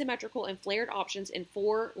include asymmetrical and flared options in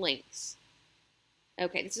 4 lengths.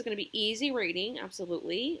 Okay, this is going to be easy rating,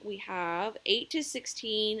 absolutely. We have 8 to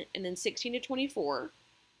 16 and then 16 to 24.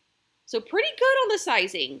 So pretty good on the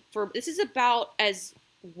sizing. This is about as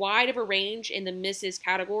wide of a range in the misses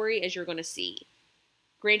category as you're going to see.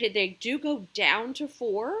 Granted, they do go down to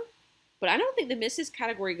 4, but I don't think the misses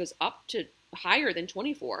category goes up to higher than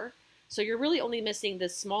 24. So you're really only missing the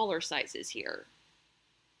smaller sizes here.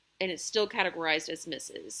 And it's still categorized as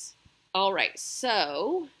misses. All right,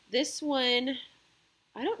 so this one,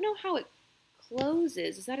 I don't know how it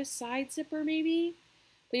closes. Is that a side zipper maybe?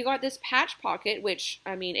 But you got this patch pocket, which,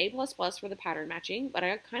 I mean, A++ for the pattern matching, but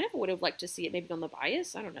I kind of would have liked to see it maybe on the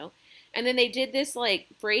bias. I don't know. And then they did this like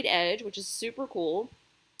frayed edge, which is super cool.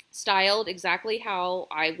 styled exactly how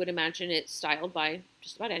I would imagine it styled by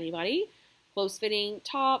just about anybody. Close-fitting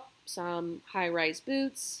top, some high-rise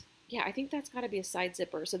boots. Yeah, I think that's got to be a side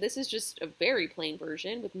zipper. So this is just a very plain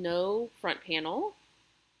version with no front panel.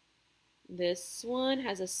 This one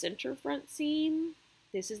has a center front seam.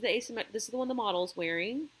 This is the one the model's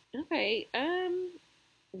wearing. Okay,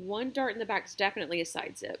 one dart in the back is definitely a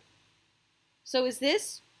side zip. So is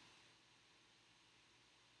this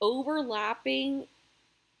overlapping?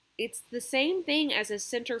 It's the same thing as a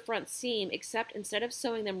center front seam, except instead of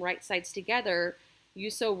sewing them right sides together, you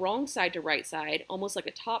sew wrong side to right side, almost like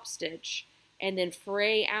a top stitch, and then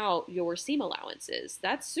fray out your seam allowances.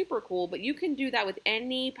 That's super cool, but you can do that with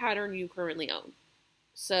any pattern you currently own.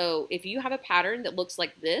 So if you have a pattern that looks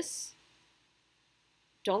like this,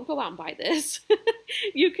 don't go out and buy this.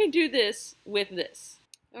 You can do this with this.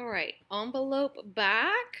 All right, envelope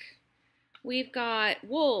back. We've got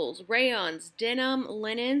wools, rayons, denim,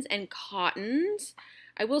 linens, and cottons.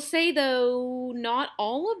 I will say, though, not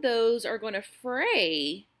all of those are going to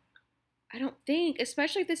fray. I don't think,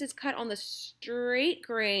 especially if this is cut on the straight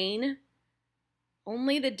grain.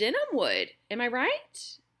 Only the denim would. Am I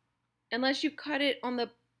right? Unless you cut it on the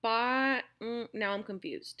bottom. Now I'm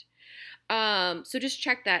confused. So just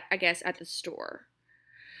check that, I guess, at the store.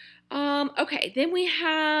 Okay, then we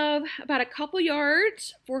have about a couple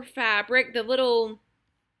yards for fabric. The little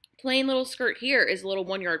plain little skirt here is a little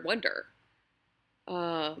 1 yard wonder.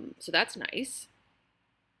 So that's nice.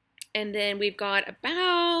 And then we've got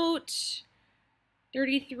about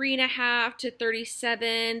 33.5 to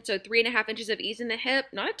 37, so 3.5 inches of ease in the hip.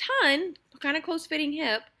 Not a ton, kind of close fitting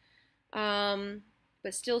hip,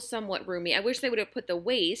 but still somewhat roomy. I wish they would have put the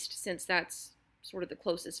waist, since that's sort of the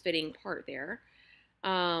closest fitting part there.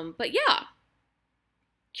 But yeah,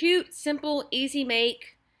 cute, simple, easy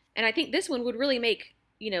make. And I think this one would really make,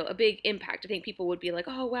 you know, a big impact. I think people would be like,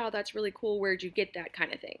 oh, wow, that's really cool. Where'd you get that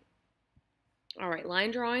kind of thing? All right,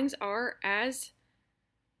 line drawings are as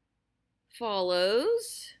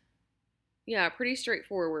follows. Yeah, pretty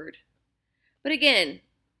straightforward. But again,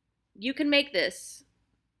 you can make this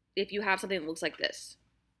if you have something that looks like this.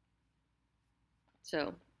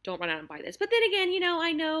 So don't run out and buy this. But then again, you know,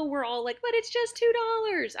 I know we're all like, but it's just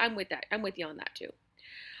 $2. I'm with that. I'm with you on that too.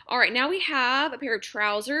 All right, now we have a pair of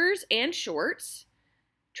trousers and shorts.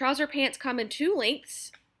 Trouser pants come in 2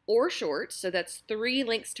 lengths or shorts, so that's 3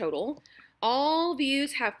 lengths total. All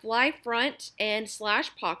views have fly front and slash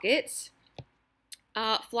pockets.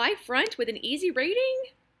 Fly front with an easy rating?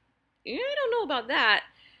 I don't know about that.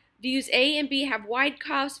 Views A and B have wide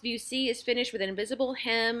cuffs. View C is finished with an invisible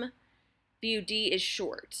hem. View D is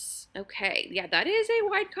shorts. Okay, yeah, that is a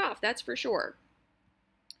wide cuff, that's for sure.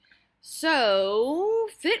 So,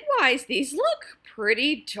 fit-wise, these look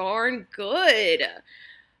pretty darn good.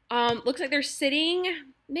 Looks like they're sitting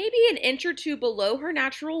maybe an inch or 2 below her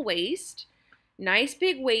natural waist. Nice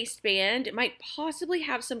big waistband. It might possibly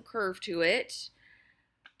have some curve to it.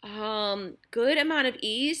 Good amount of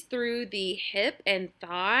ease through the hip and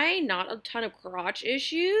thigh. Not a ton of crotch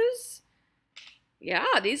issues.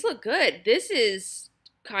 Yeah, these look good. This is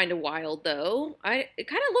kind of wild, though. It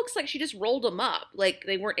kind of looks like she just rolled them up. Like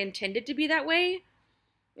they weren't intended to be that way.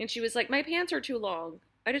 And she was like, my pants are too long.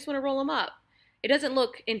 I just want to roll them up. It doesn't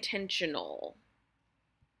look intentional.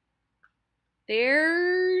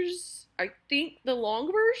 There's, I think, the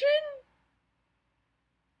long version.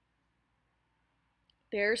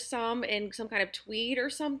 There's some in some kind of tweed or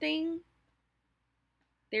something.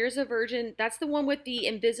 There's a version, that's the one with the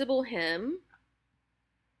invisible hem.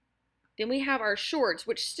 Then we have our shorts,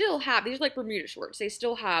 which still have, these are like Bermuda shorts. They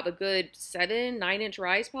still have a good 7-9 inch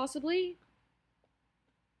rise possibly.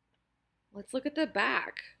 Let's look at the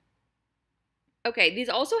back. Okay, these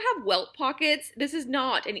also have welt pockets. This is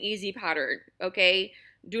not an easy pattern, okay?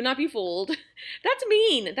 Do not be fooled. That's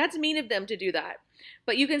mean. That's mean of them to do that.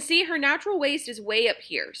 But you can see her natural waist is way up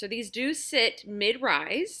here. So these do sit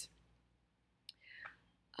mid-rise.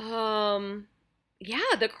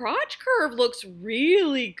 Yeah, the crotch curve looks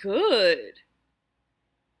really good.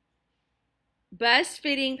 Best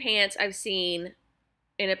fitting pants I've seen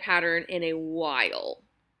in a pattern in a while.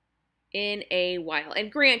 And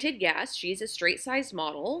granted, yes, she's a straight-sized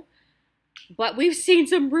model, but we've seen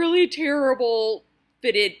some really terrible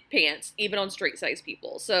fitted pants, even on straight-sized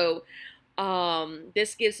people. So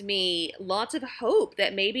this gives me lots of hope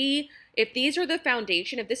that maybe if these are the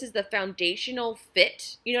foundation, if this is the foundational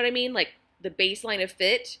fit, you know what I mean? Like the baseline of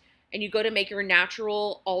fit, and you go to make your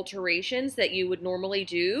natural alterations that you would normally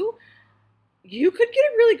do, you could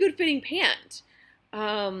get a really good fitting pant.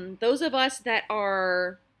 Those of us that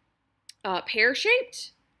are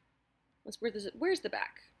pear-shaped, where's the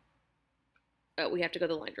back? we have to go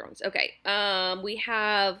to the line drawings. Okay. We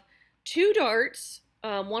have 2 darts,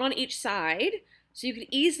 one on each side. So you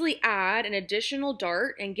can easily add an additional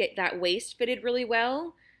dart and get that waist fitted really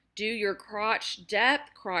well. Do your crotch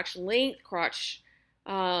depth, crotch length, crotch,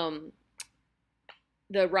 the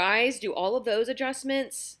rise, do all of those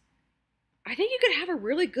adjustments. I think you could have a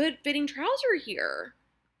really good fitting trouser here.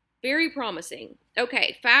 Very promising.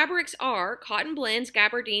 Okay, fabrics are cotton blends,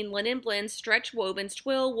 gabardine, linen blends, stretch wovens,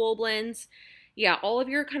 twill, wool blends. Yeah, all of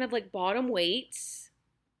your kind of like bottom weights.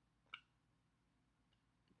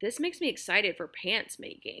 This makes me excited for pants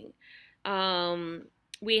making.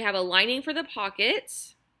 We have a lining for the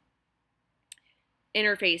pockets,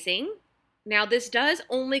 interfacing. Now this does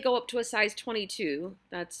only go up to a size 22.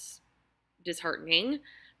 That's disheartening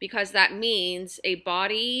because that means a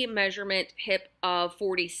body measurement hip of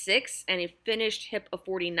 46 and a finished hip of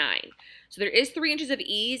 49. So there is 3 inches of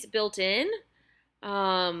ease built in.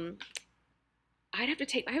 I haven't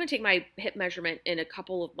taken my hip measurement in a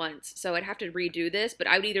couple of months, so I'd have to redo this, but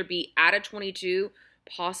I would either be at a 22,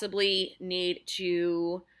 possibly need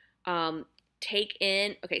to take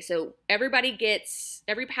in, okay, so every pattern gets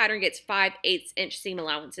 5/8 inch seam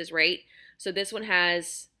allowances, right? So this one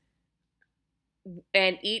has,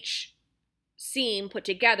 and each seam put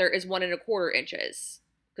together is 1 1/4 inches,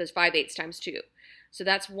 because 5/8 times 2. So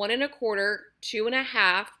that's 1 1/4, 2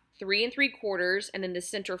 1/2, 3 3/4, and then the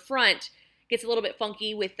center front gets a little bit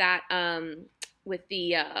funky with that, with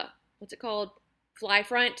the, what's it called? Fly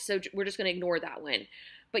front. So we're just going to ignore that one.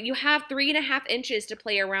 But you have 3 1/2 inches to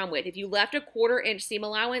play around with. If you left a 1/4 inch seam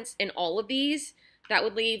allowance in all of these, that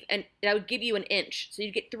would give you an inch. So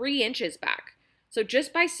you'd get 3 inches back. So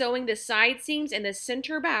just by sewing the side seams and the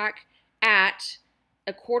center back at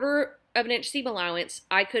a 1/4 inch seam allowance,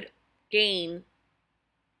 I could gain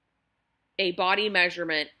a body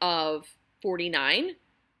measurement of 49.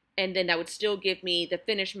 And then that would still give me the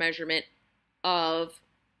finished measurement of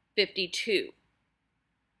 52.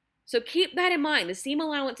 So keep that in mind. The seam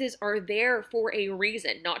allowances are there for a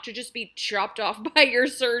reason, not to just be chopped off by your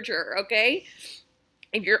serger, okay?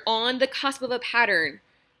 If you're on the cusp of a pattern,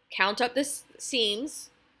 count up the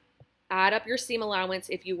seams, add up your seam allowance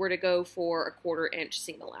if you were to go for a 1/4 inch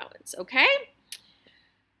seam allowance, okay?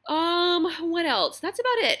 What else? That's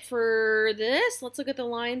about it for this. Let's look at the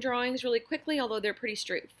line drawings really quickly, although they're pretty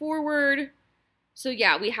straightforward. So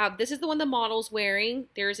yeah, this is the one the model's wearing.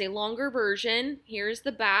 There's a longer version. Here's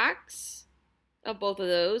the backs of both of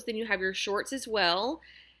those. Then you have your shorts as well.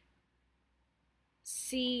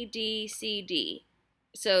 C, D, C, D.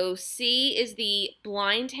 So C is the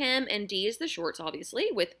blind hem and D is the shorts,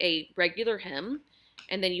 obviously, with a regular hem.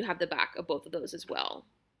 And then you have the back of both of those as well.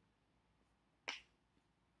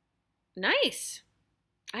 Nice.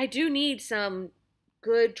 I do need some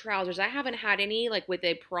good trousers. I haven't had any like with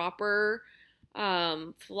a proper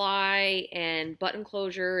fly and button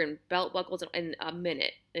closure and belt buckles in a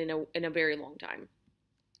minute, in a very long time.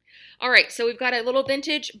 All right, so we've got a little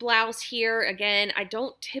vintage blouse here. Again, I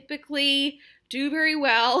don't typically do very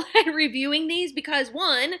well at reviewing these because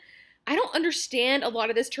 1, I don't understand a lot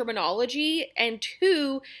of this terminology, and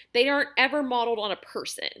 2, they aren't ever modeled on a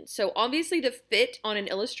person. So obviously the fit on an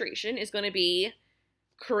illustration is going to be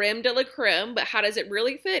creme de la creme, but how does it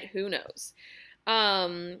really fit? Who knows?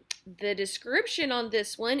 The description on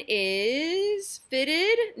this one is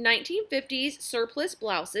fitted 1950s surplus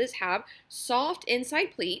blouses have soft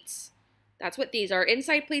inside pleats. That's what these are.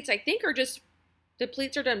 Inside pleats, I think, are just, the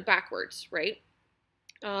pleats are done backwards, right?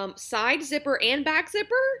 Side zipper and back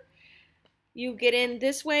zipper. You get in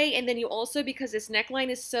this way, and then you also, because this neckline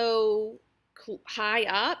is so high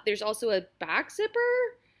up, there's also a back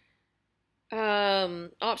zipper.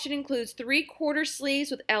 Option includes 3/4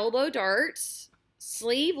 sleeves with elbow darts,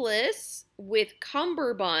 sleeveless with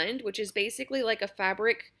cummerbund, which is basically like a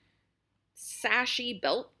fabric sashy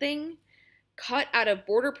belt thing, cut out of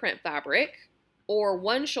border print fabric, or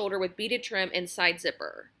 1 shoulder with beaded trim and side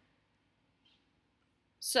zipper.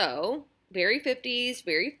 So very 50s,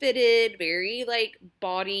 very fitted, very like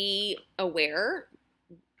body aware,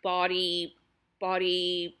 body,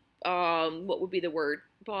 what would be the word?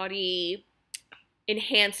 Body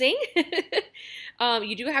enhancing.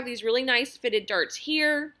 You do have these really nice fitted darts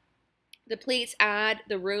here. The pleats add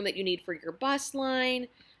the room that you need for your bust line.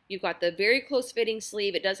 You've got the very close fitting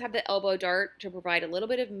sleeve. It does have the elbow dart to provide a little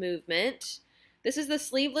bit of movement. This is the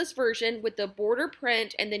sleeveless version with the border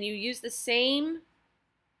print, and then you use the same.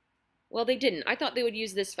 Well, they didn't. I thought they would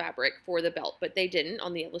use this fabric for the belt, but they didn't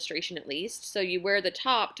on the illustration at least. So you wear the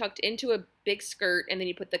top tucked into a big skirt, and then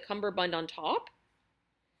you put the cummerbund on top.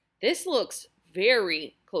 This looks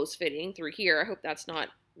very close fitting through here. I hope that's not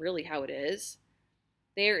really how it is.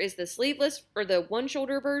 There is the sleeveless or the one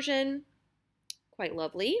shoulder version. Quite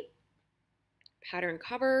lovely. Pattern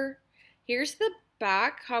cover. Here's the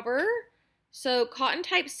back cover. So cotton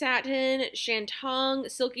type satin,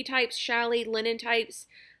 shantung, silky types, challis, linen types,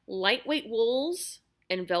 lightweight wools,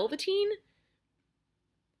 and velveteen.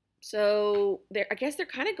 So I guess they're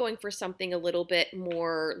kind of going for something a little bit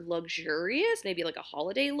more luxurious, maybe like a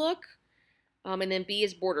holiday look. And then B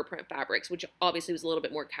is border print fabrics, which obviously was a little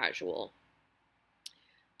bit more casual.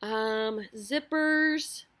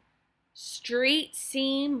 Zippers, straight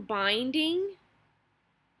seam binding,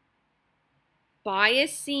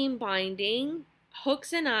 bias seam binding,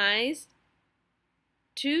 hooks and eyes,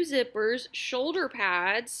 2 zippers, shoulder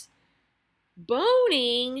pads,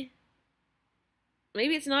 boning.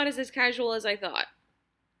 Maybe it's not as casual as I thought,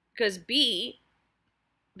 because B,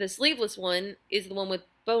 the sleeveless one, is the one with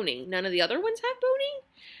boning. None of the other ones have boning?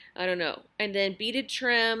 I don't know. And then beaded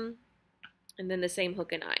trim, and then the same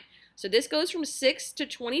hook and eye. So this goes from 6 to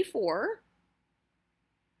 24.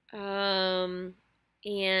 And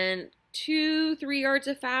 2-3 yards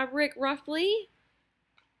of fabric roughly.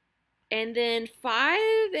 And then 5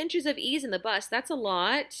 inches of ease in the bust. That's a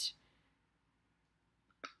lot.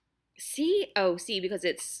 C, because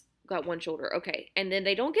it's got one shoulder. Okay. And then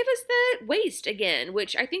they don't give us the waist again,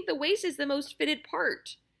 which I think the waist is the most fitted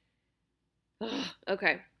part. Ugh,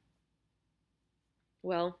 okay.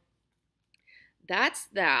 Well, that's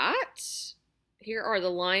that. Here are the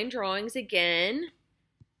line drawings again.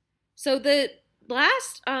 So the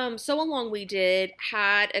last sew along we did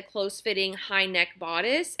had a close fitting high neck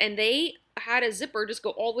bodice, and they had a zipper just go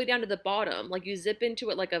all the way down to the bottom, like you zip into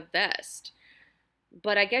it like a vest.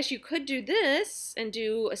 But I guess you could do this and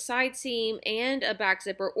do a side seam and a back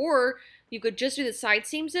zipper, or you could just do the side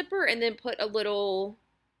seam zipper and then put a little,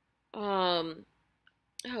 oh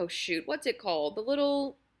shoot, what's it called? The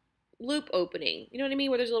little loop opening. You know what I mean?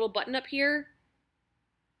 Where there's a little button up here.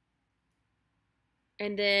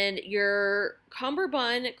 And then your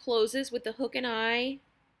cummerbund closes with the hook and eye.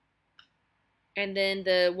 And then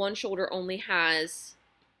the one shoulder only has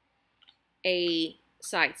a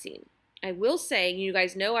side seam. I will say, you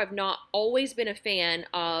guys know I've not always been a fan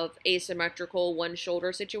of asymmetrical one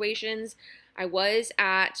shoulder situations. I was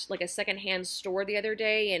at like a secondhand store the other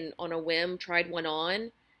day and on a whim tried one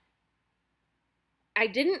on. I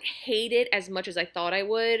didn't hate it as much as I thought I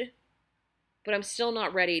would, but I'm still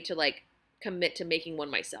not ready to like commit to making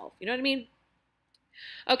one myself. You know what I mean?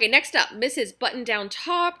 Okay, next up, Mrs. Button-Down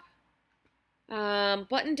Top.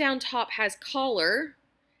 Button-Down Top has collar.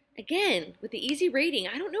 Again, with the easy rating.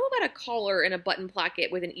 I don't know about a collar and a button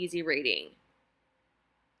placket with an easy rating.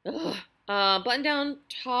 Ugh. Button-Down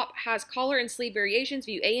Top has collar and sleeve variations.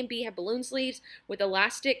 View A and B have balloon sleeves with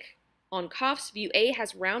elastic on cuffs. View A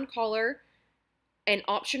has round collar and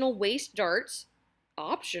optional waist darts.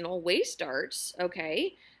 Optional waist darts,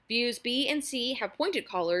 okay. Views B and C have pointed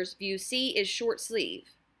collars. View C is short sleeve.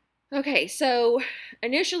 Okay, so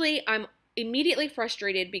initially I'm immediately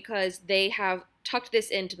frustrated because they have tucked this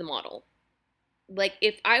into the model. Like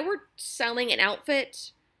if I were selling an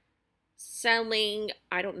outfit, selling,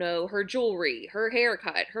 I don't know, her jewelry, her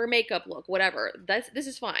haircut, her makeup look, whatever, this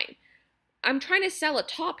is fine. I'm trying to sell a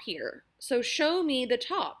top here, so show me the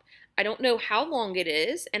top. I don't know how long it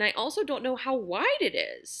is, and I also don't know how wide it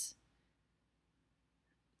is.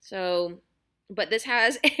 So, but this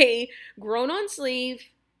has a grown-on sleeve.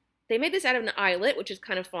 They made this out of an eyelet, which is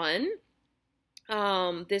kind of fun.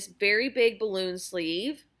 This very big balloon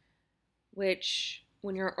sleeve, which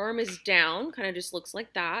when your arm is down, kind of just looks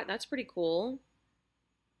like that. That's pretty cool.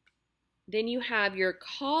 Then you have your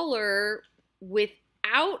collar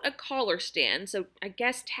without a collar stand. So I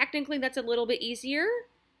guess technically that's a little bit easier.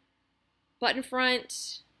 Button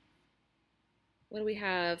front. What do we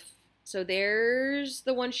have? So there's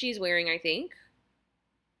the one she's wearing, I think.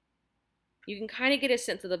 You can kind of get a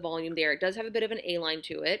sense of the volume there. It does have a bit of an A-line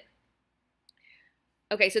to it.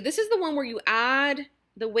 Okay, so this is the one where you add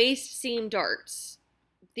the waist seam darts.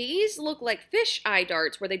 These look like fish eye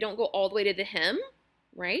darts where they don't go all the way to the hem,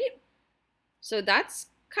 right? So that's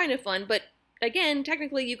kind of fun, but again,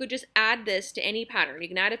 technically you could just add this to any pattern. You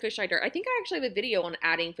can add a fish eye dart. I think I actually have a video on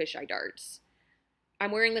adding fish eye darts.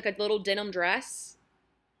 I'm wearing like a little denim dress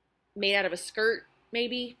made out of a skirt,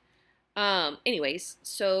 maybe. Anyways,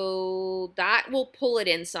 so that will pull it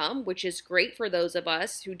in some, which is great for those of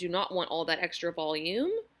us who do not want all that extra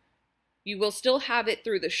volume. You will still have it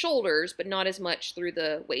through the shoulders, but not as much through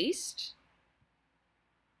the waist.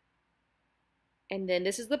 And then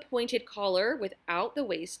this is the pointed collar without the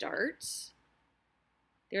waist darts.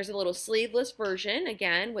 There's a little sleeveless version,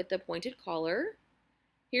 again, with the pointed collar.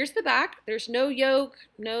 Here's the back. There's no yoke,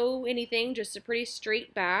 no anything, just a pretty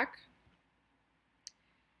straight back.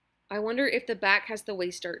 I wonder if the back has the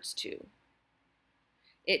waist darts too.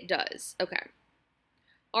 It does. Okay.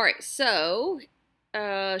 All right, so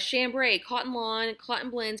chambray, cotton lawn, cotton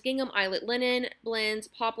blends, gingham eyelet, linen blends,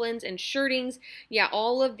 poplins, and shirtings. Yeah,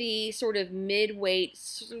 all of the sort of mid-weight,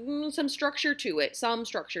 some structure to it,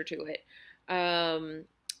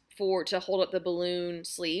 to hold up the balloon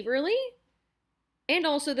sleeve, really. And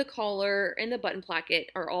also the collar and the button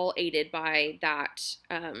placket are all aided by that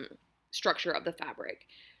structure of the fabric.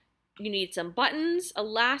 You need some buttons,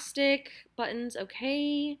 elastic buttons,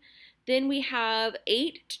 okay. Then we have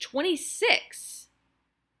 8 to 26.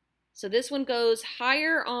 So this one goes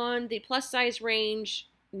higher on the plus size range,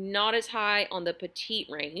 not as high on the petite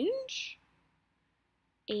range.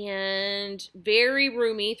 And very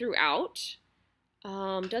roomy throughout.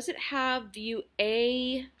 Does it have view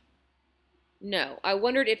A? No. I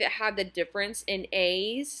wondered if it had the difference in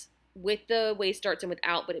A's with the waist darts and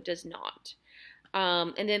without, but it does not.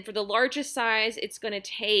 And then for the largest size, it's going to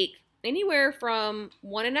take anywhere from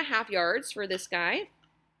 1.5 yards for this guy,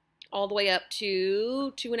 all the way up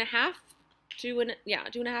to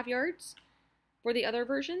 2.5 yards for the other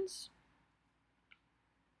versions.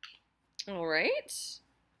 All right,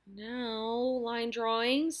 now line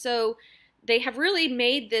drawing. So they have really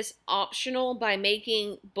made this optional by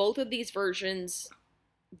making both of these versions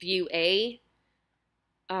view A.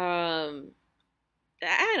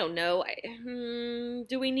 I don't know.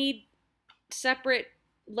 Do we need separate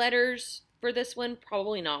letters for this one?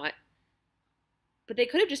 Probably not. But they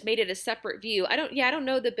could have just made it a separate view. I don't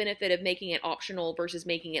know the benefit of making it optional versus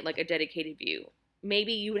making it like a dedicated view.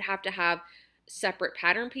 Maybe you would have to have separate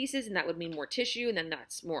pattern pieces, and that would mean more tissue, and then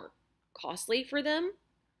that's more costly for them.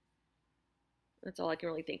 That's all I can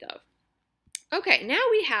really think of. Okay, now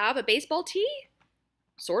we have a baseball tee,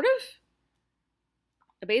 sort of.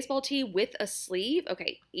 A baseball tee with a sleeve.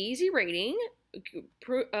 Okay, easy rating.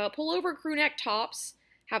 Pullover crew neck tops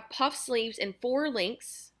have puff sleeves in 4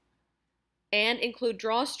 lengths and include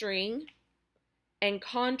drawstring and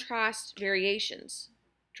contrast variations.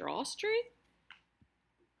 Drawstring?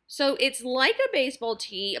 So it's like a baseball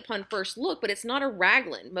tee upon first look, but it's not a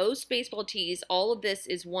raglan. Most baseball tees, all of this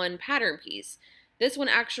is one pattern piece. This one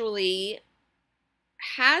actually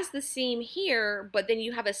has the seam here, but then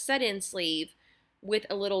you have a set-in sleeve with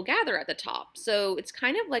a little gather at the top. So it's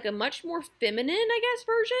kind of like a much more feminine, I guess,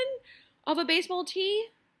 version of a baseball tee.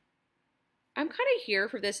 I'm kind of here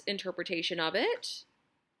for this interpretation of it.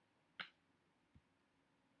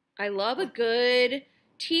 I love a good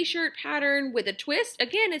t-shirt pattern with a twist.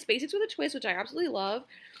 Again, it's basics with a twist, which I absolutely love.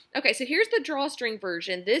 Okay, so here's the drawstring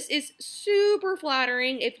version. This is super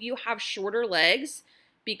flattering if you have shorter legs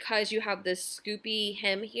because you have this scoopy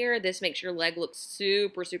hem here. This makes your leg look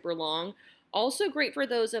super, super long. Also great for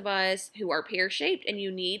those of us who are pear-shaped and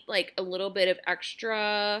you need like a little bit of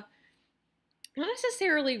extra, not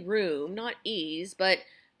necessarily room, not ease, but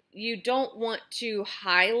you don't want to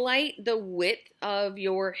highlight the width of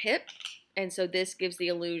your hip. And so this gives the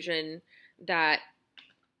illusion that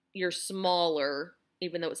you're smaller,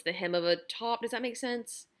 even though it's the hem of a top. Does that make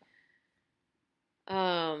sense?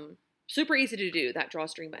 Super easy to do, that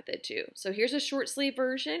drawstring method too. So here's a short sleeve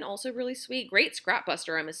version, also really sweet. Great scrap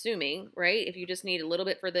buster, I'm assuming, right? If you just need a little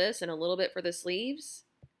bit for this and a little bit for the sleeves.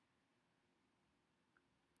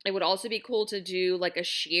 It would also be cool to do like a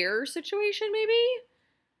sheer situation maybe,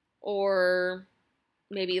 or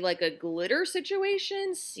maybe like a glitter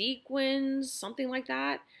situation, sequins, something like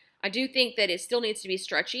that. I do think that it still needs to be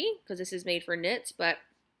stretchy because this is made for knits, but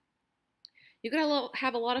you could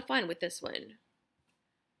have a lot of fun with this one.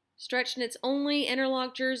 Stretch knits only,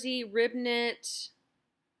 interlock jersey, rib knit,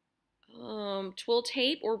 twill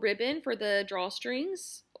tape or ribbon for the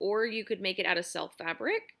drawstrings, or you could make it out of self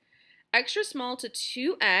fabric. Extra small to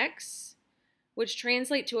 2X, which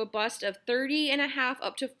translate to a bust of 30.5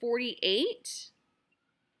 up to 48.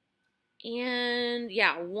 And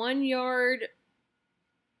yeah, 1 yard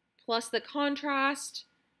plus the contrast,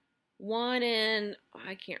 1 and,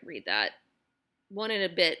 I can't read that, 1 and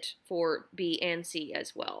a bit for B and C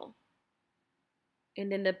as well.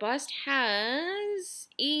 And then the bust has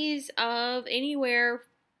ease of anywhere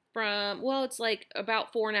from, well, it's like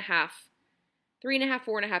about 4.5, 3.5,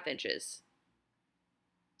 4.5 inches.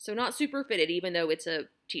 So not super fitted, even though it's a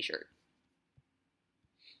t-shirt.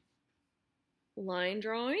 Line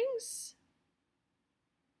drawings.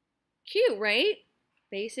 Cute, right?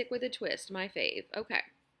 Basic with a twist, my fave. Okay.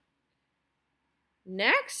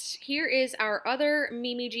 Next, here is our other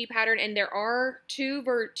Mimi G pattern, and there are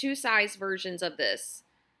two size versions of this.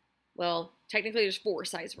 well, technically there's 4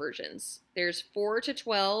 size versions. There's 4 to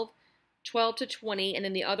 12, 12 to 20, and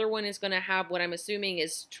then the other one is going to have what I'm assuming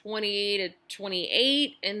is 20 to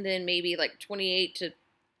 28, and then maybe like 28 to,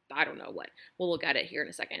 I don't know what. We'll look at it here in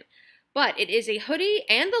a second. But it is a hoodie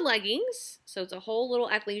and the leggings, so it's a whole little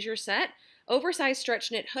athleisure set. Oversized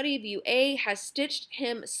stretch knit hoodie. View A has stitched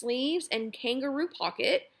hem sleeves and kangaroo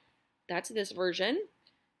pocket. That's this version.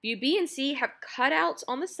 View B and C have cutouts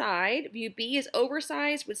on the side. View B is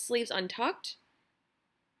oversized with sleeves untucked.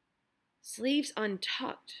 Sleeves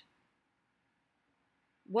untucked.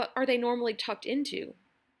 What are they normally tucked into?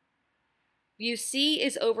 View C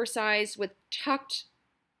is oversized with tucked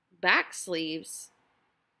back sleeves.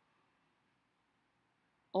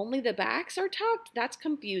 Only the backs are tucked? That's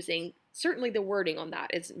confusing. Certainly the wording on that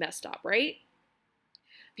is messed up, right?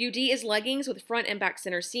 View D is leggings with front and back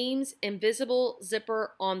center seams, invisible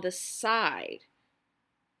zipper on the side.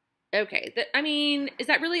 Okay, I mean, is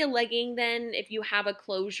that really a legging then if you have a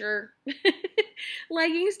closure?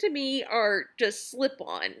 Leggings to me are just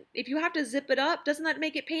slip-on. If you have to zip it up, doesn't that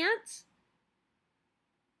make it pants?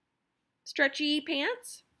 Stretchy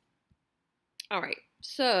pants? All right,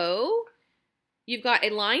 so you've got a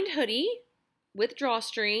lined hoodie with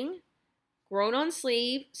drawstring, grown on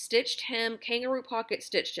sleeve, stitched hem, kangaroo pocket,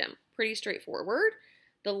 stitched hem. Pretty straightforward.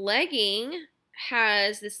 The legging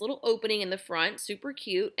has this little opening in the front, super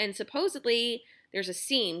cute, and supposedly there's a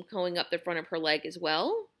seam going up the front of her leg as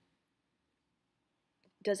well.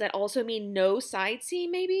 Does that also mean no side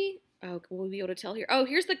seam, maybe? Oh, we'll be able to tell here. Oh,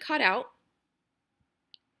 here's the cutout.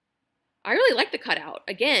 I really like the cutout.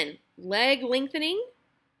 Again, leg lengthening,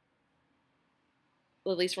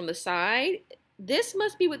 at least from the side. This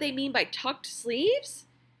must be what they mean by tucked sleeves.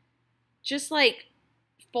 Just like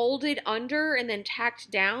folded under and then tacked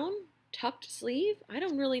down. Tucked sleeve? I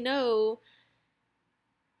don't really know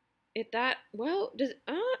if that, well, does,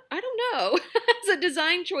 I don't know. As a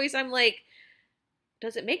design choice, I'm like,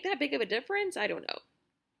 does it make that big of a difference? I don't know.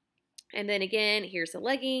 And then again, here's the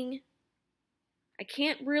legging. I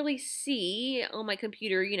can't really see on my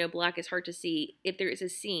computer, you know, black is hard to see if there is a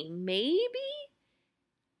seam. Maybe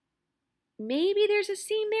there's a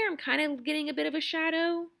seam there. I'm kind of getting a bit of a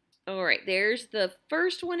shadow. All right, there's the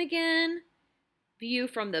first one again. View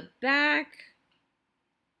from the back.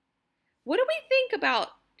 What do we think about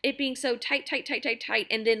it being so tight,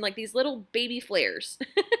 and then like these little baby flares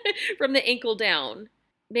from the ankle down?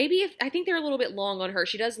 Maybe I think they're a little bit long on her.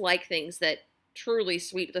 She does like things that truly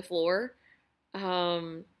sweep the floor. I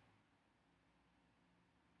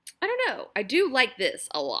don't know. I do like this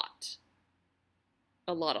a lot.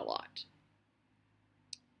 A lot.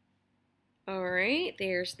 All right,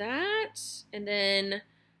 there's that. And then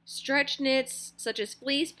stretch knits such as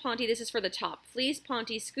fleece, ponte, this is for the top. Fleece,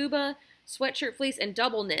 ponte, scuba, sweatshirt, fleece, and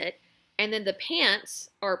double knit. And then the pants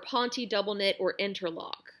are ponte, double knit, or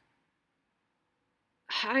interlock.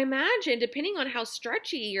 I imagine, depending on how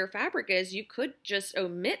stretchy your fabric is, you could just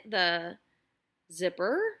omit the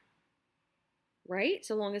zipper, right?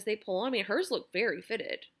 So long as they pull on. I mean, hers look very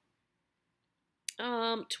fitted.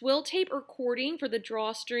 Twill tape or cording for the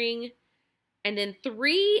drawstring. And then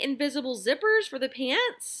 3 invisible zippers for the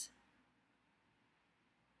pants.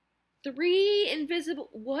 3 invisible,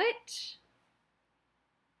 what?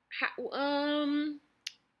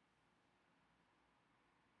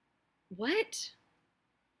 What?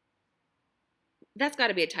 That's got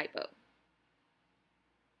to be a typo.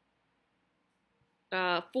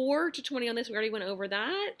 4 to 20 on this, we already went over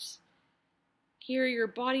that. Here are your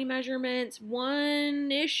body measurements,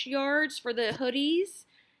 1-ish yards for the hoodies,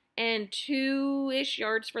 and 2-ish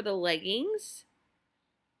yards for the leggings.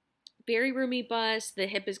 Very roomy bust. The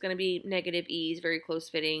hip is going to be negative ease, very close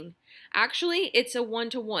fitting. Actually, it's a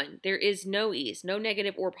 1-to-1. There is no ease, no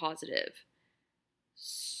negative or positive.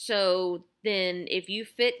 So then if you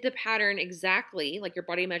fit the pattern exactly, like your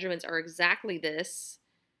body measurements are exactly this,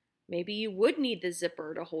 maybe you would need the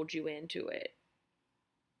zipper to hold you into it.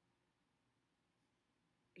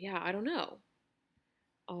 Yeah, I don't know.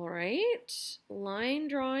 All right, line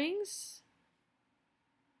drawings.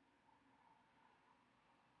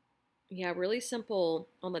 Yeah, really simple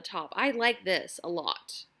on the top. I like this a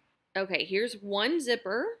lot. Okay, here's 1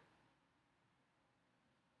 zipper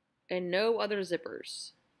and no other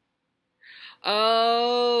zippers.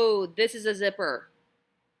 Oh, this is a zipper.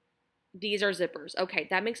 These are zippers. Okay,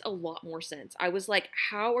 that makes a lot more sense. I was like,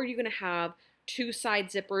 how are you going to have 2 side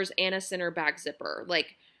zippers and a center back zipper?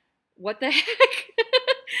 Like, what the heck?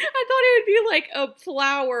 I thought it would be like a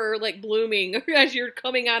flower like blooming as you're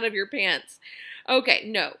coming out of your pants. Okay,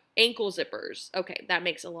 no, ankle zippers. Okay, that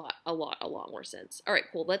makes a lot more sense. All right,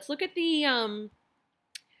 cool. Let's look at the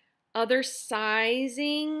other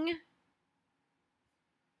sizing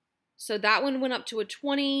So that one went up to a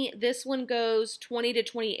 20. This one goes 20 to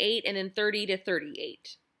 28 and then 30 to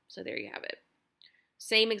 38. So there you have it.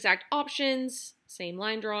 Same exact options, same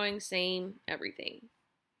line drawing, same everything.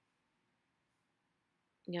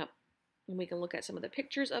 Yep. And we can look at some of the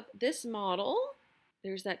pictures of this model.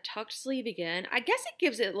 There's that tucked sleeve again. I guess it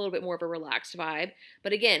gives it a little bit more of a relaxed vibe,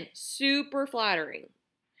 but again, super flattering.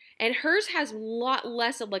 And hers has a lot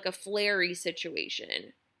less of like a flary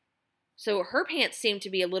situation. So her pants seem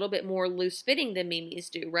to be a little bit more loose fitting than Mimi's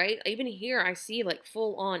do, right? Even here I see like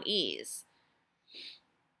full on ease.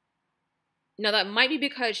 Now that might be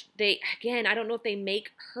because again, I don't know if they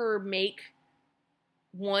make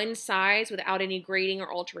one size without any grading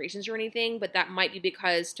or alterations or anything, but that might be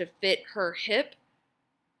because to fit her hip,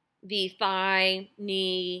 the thigh,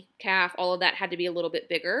 knee, calf, all of that had to be a little bit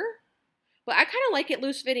bigger. But I kind of like it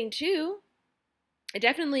loose fitting too. It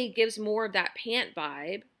definitely gives more of that pant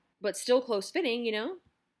vibe, but still close fitting, you know?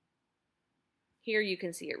 Here you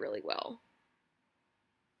can see it really well.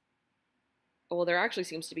 Well, there actually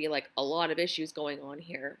seems to be like a lot of issues going on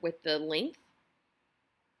here with the length.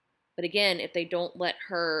 But again, if they don't let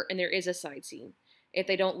her, and there is a side seam, if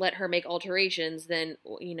they don't let her make alterations, then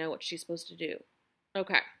you know what she's supposed to do.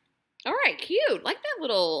 Okay. All right, cute. Like that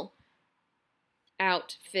little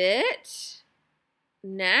outfit.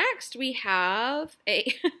 Next, we have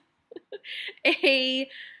a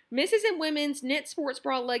Mrs. and Women's Knit Sports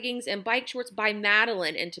Bra Leggings and Bike Shorts by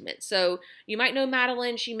Madeline Intimate. So you might know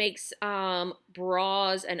Madeline. She makes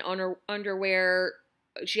bras and underwear.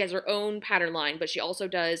 She has her own pattern line, but she also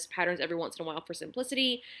does patterns every once in a while for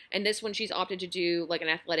simplicity. And this one she's opted to do like an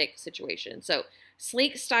athletic situation. So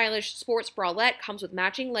sleek, stylish sports bralette comes with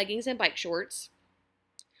matching leggings and bike shorts.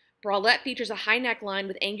 Bralette features a high neckline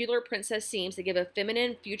with angular princess seams that give a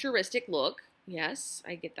feminine, futuristic look. Yes,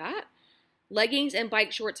 I get that. Leggings and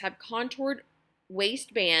bike shorts have contoured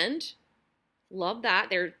waistband. Love that.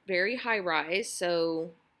 They're very high rise,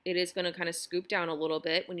 so it is going to kind of scoop down a little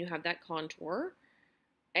bit when you have that contour.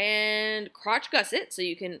 And crotch gusset, so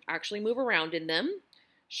you can actually move around in them.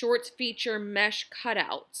 Shorts feature mesh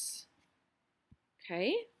cutouts.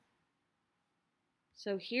 Okay.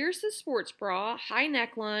 So here's the sports bra, high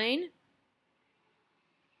neckline.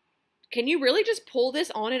 Can you really just pull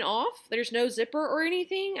this on and off? There's no zipper or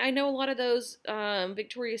anything? I know a lot of those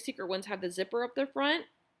Victoria's Secret ones have the zipper up the front.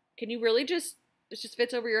 Can you really this just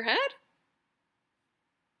fits over your head?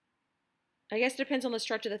 I guess it depends on the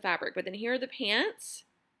stretch of the fabric. But then here are the pants.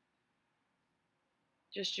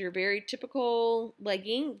 Just your very typical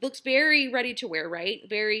legging. Looks very ready to wear, right?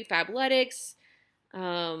 Very Fabletics.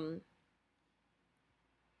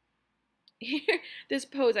 This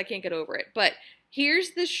pose, I can't get over it. But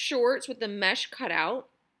here's the shorts with the mesh cutout.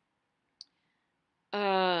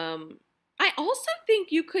 I also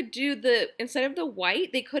think you could do instead of the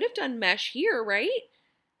white, they could have done mesh here, right?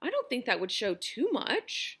 I don't think that would show too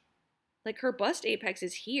much. Like her bust apex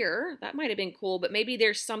is here. That might have been cool, but maybe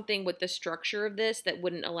there's something with the structure of this that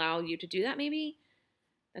wouldn't allow you to do that maybe.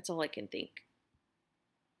 That's all I can think.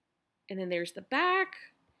 And then there's the back.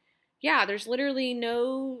 Yeah, there's literally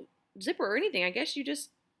no zipper or anything. I guess you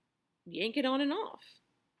just yank it on and off.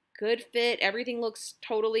 Good fit. Everything looks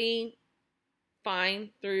totally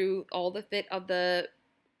fine through all the fit of the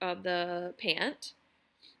pant,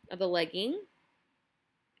 of the legging.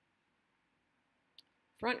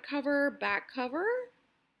 Front cover, back cover.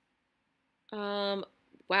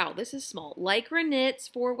 Wow, this is small. Lycra knits,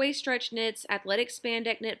 4-way stretch knits, athletic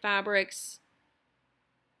spandex knit fabrics,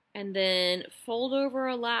 and then fold over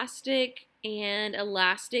elastic and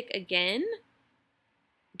elastic again.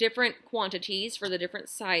 Different quantities for the different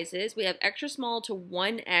sizes. We have extra small to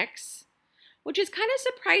 1X, which is kind of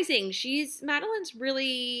surprising. Madeline's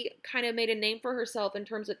really kind of made a name for herself in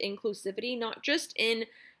terms of inclusivity, not just in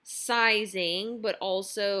sizing, but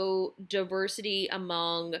also diversity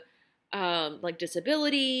among like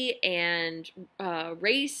disability and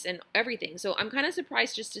race and everything. So I'm kind of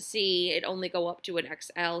surprised just to see it only go up to an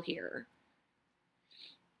XL here.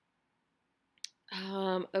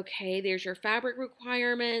 Okay, there's your fabric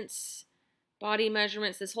requirements, body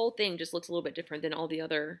measurements. This whole thing just looks a little bit different than all the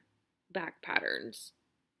other back patterns.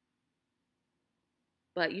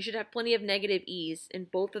 But you should have plenty of negative ease in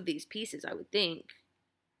both of these pieces, I would think.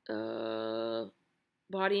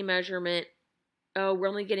 Body measurement. Oh, we're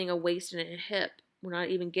only getting a waist and a hip. We're not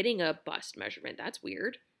even getting a bust measurement. That's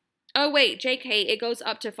weird. Oh, wait, JK, it goes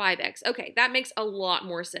up to 5X. Okay, that makes a lot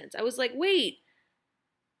more sense. I was like, wait.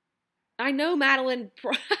 I know Madeline,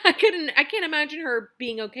 I can't imagine her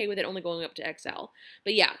being okay with it only going up to XL.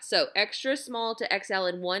 But yeah, so extra small to XL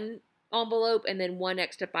in one envelope and then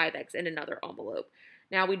 1X to 5X in another envelope.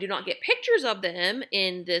 Now, we do not get pictures of them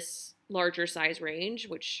in this larger size range,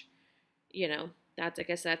 which, you know, I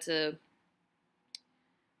guess that's a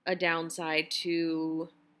downside to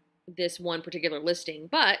this one particular listing,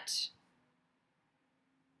 but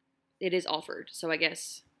it is offered. So I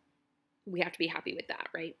guess we have to be happy with that,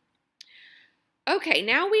 right? Okay,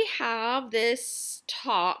 now we have this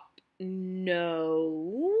top.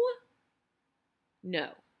 No.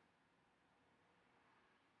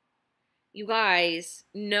 You guys,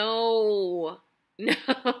 no.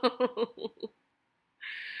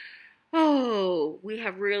 Oh, we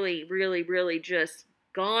have really, really, really just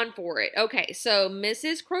gone for it. Okay, so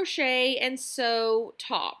Mrs. Crochet and Sew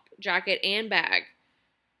top, jacket, and bag.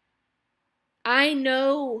 I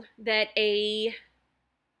know that a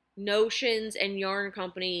Notions and Yarn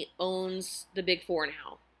Company owns the Big Four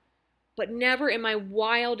now, but never in my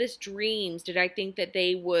wildest dreams did I think that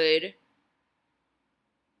they would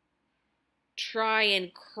try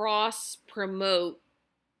and cross-promote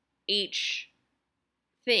each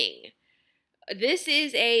thing. This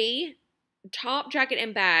is a top, jacket,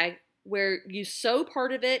 and bag where you sew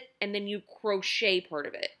part of it and then you crochet part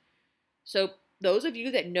of it. So those of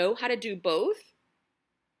you that know how to do both,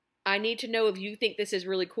 I need to know if you think this is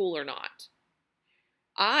really cool or not.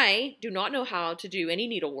 I do not know how to do any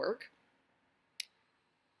needlework.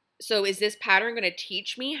 So is this pattern going to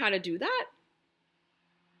teach me how to do that?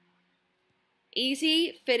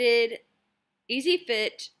 Easy fit,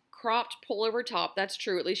 cropped pullover top. That's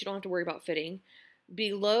true. At least you don't have to worry about fitting.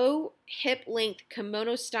 Below hip length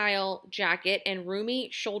kimono style jacket and roomy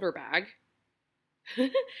shoulder bag.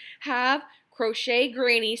 Have crochet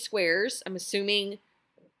granny squares. I'm assuming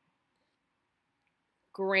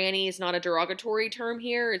granny is not a derogatory term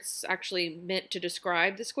here. It's actually meant to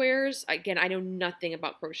describe the squares. Again, I know nothing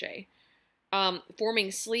about crochet.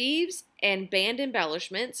 Forming sleeves and band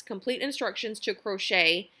embellishments, complete instructions to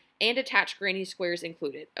crochet, and attach granny squares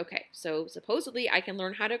included. Okay, so supposedly I can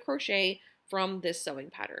learn how to crochet from this sewing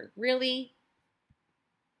pattern. Really?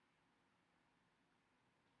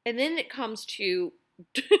 And then it comes to,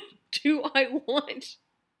 do I want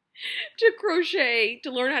to crochet,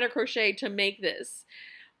 to learn how to crochet to make this?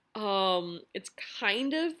 It's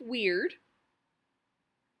kind of weird.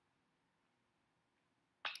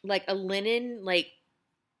 Like a linen, like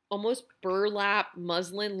almost burlap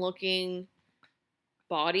muslin looking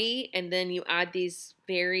body, and then you add these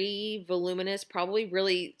very voluminous, probably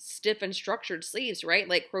really stiff and structured sleeves, right?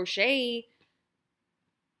 Like crochet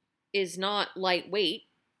is not lightweight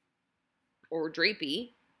or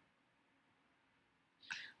drapey.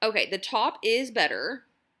 Okay, the top is better.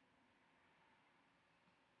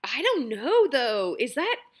 I don't know though. Is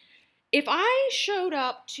that, if I showed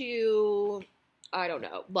up to, I don't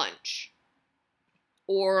know, lunch,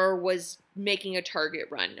 or was making a Target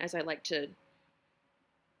run, as I like to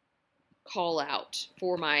call out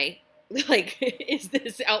for my, like, is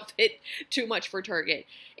this outfit too much for Target?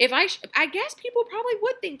 I guess people probably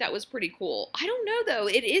would think that was pretty cool. I don't know though.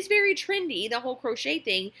 It is very trendy, the whole crochet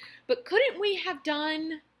thing, but couldn't we have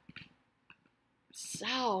done,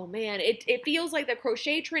 oh man, it feels like the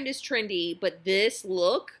crochet trend is trendy, but this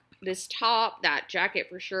look, this top, that jacket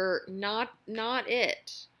for sure, not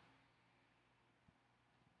it.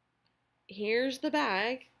 Here's the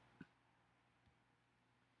bag.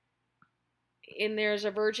 And there's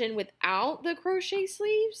a version without the crochet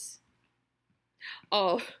sleeves.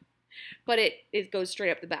 Oh, but it goes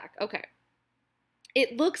straight up the back. Okay.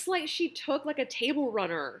 It looks like she took like a table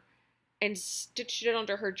runner and stitched it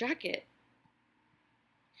onto her jacket.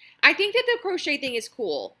 I think that the crochet thing is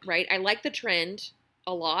cool, right? I like the trend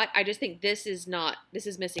a lot. I just think this is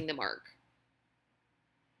missing the mark.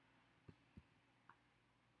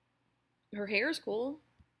 Her hair is cool.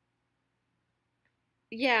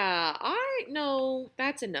 Yeah, no,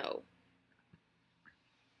 that's a no.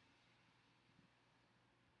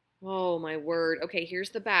 Oh my word. Okay, here's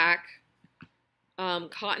the back.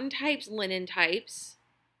 Cotton types, linen types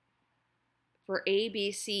for A,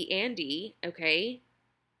 B, C, and D. Okay.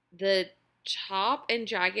 The top and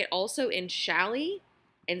jacket also in challis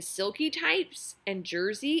and silky types and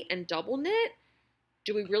jersey and double knit.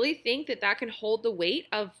 Do we really think that that can hold the weight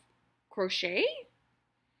of crochet?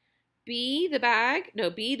 B, the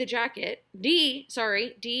jacket. D,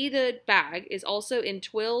 the bag is also in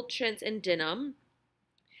twill, chintz, and denim.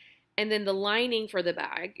 And then the lining for the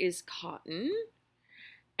bag is cotton.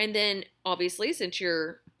 And then, obviously, since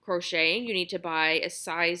you're crocheting, you need to buy a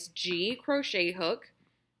size G crochet hook,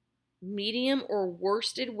 medium or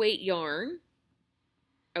worsted weight yarn.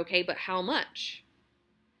 Okay, but how much?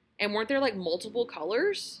 And weren't there like multiple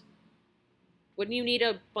colors? Wouldn't you need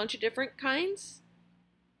a bunch of different kinds?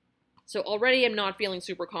 So already I'm not feeling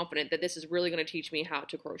super confident that this is really going to teach me how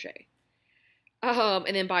to crochet.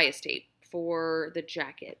 And then bias tape for the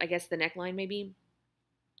jacket. I guess the neckline maybe.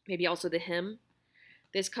 Maybe also the hem.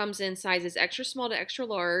 This comes in sizes extra small to extra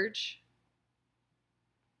large.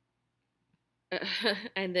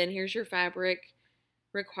 And then here's your fabric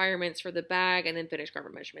requirements for the bag and then finished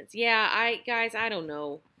garment measurements. Yeah, guys, I don't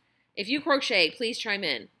know. If you crochet, please chime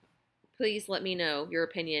in. Please let me know your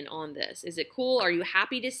opinion on this. Is it cool? Are you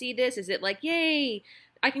happy to see this? Is it like, yay,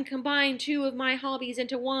 I can combine 2 of my hobbies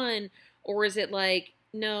into one? Or is it like,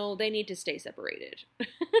 no, they need to stay separated?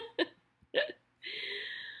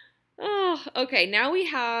 Oh, okay, now we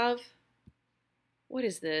have, what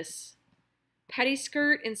is this?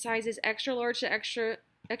 Pettiskirt in sizes extra large to extra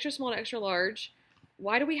small to extra large.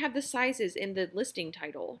 Why do we have the sizes in the listing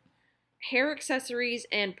title? Hair accessories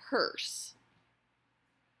and purse.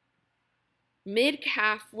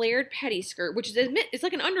 Mid-calf flared pettiskirt, which is it's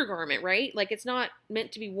like an undergarment, right? Like it's not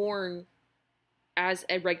meant to be worn as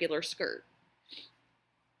a regular skirt.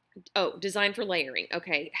 Oh, designed for layering.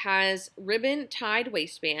 Okay, has ribbon tied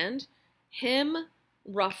waistband, hem,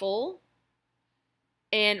 ruffle,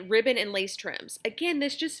 and ribbon and lace trims. Again,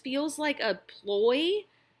 this just feels like a ploy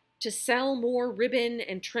to sell more ribbon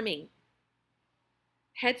and trimming.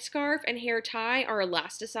 Headscarf and hair tie are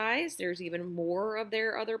elasticized. There's even more of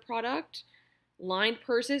their other product. Lined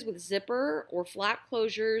purses with zipper or flap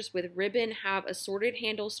closures with ribbon have assorted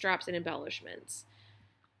handle straps and embellishments.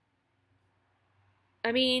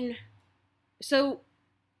 I mean, so,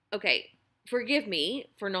 okay, forgive me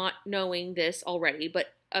for not knowing this already,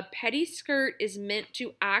 but a pettiskirt is meant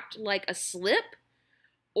to act like a slip?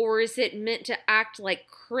 Or is it meant to act like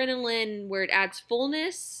crinoline where it adds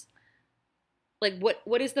fullness? Like,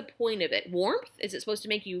 what is the point of it? Warmth? Is it supposed to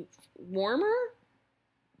make you warmer?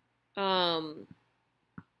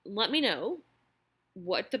 Let me know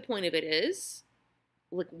what the point of it is.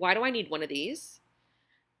 Like, why do I need one of these?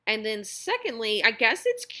 And then secondly, I guess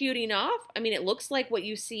it's cute enough. I mean, it looks like what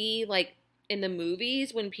you see like in the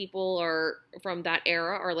movies when people are from that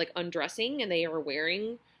era are like undressing and they are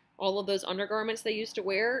wearing all of those undergarments they used to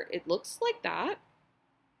wear. It looks like that.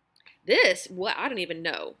 This, what, I don't even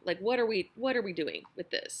know. Like, what are we doing with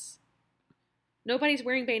this? Nobody's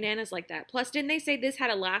wearing bananas like that. Plus, didn't they say this had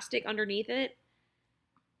elastic underneath it?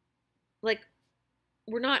 Like,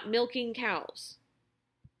 we're not milking cows.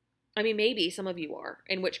 I mean, maybe some of you are,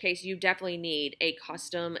 in which case you definitely need a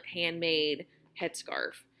custom handmade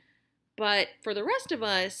headscarf. But for the rest of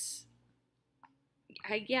us,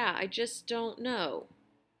 I just don't know.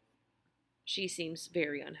 She seems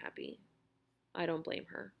very unhappy. I don't blame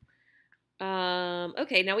her.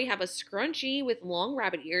 Okay, now we have a scrunchie with long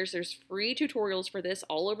rabbit ears. There's free tutorials for this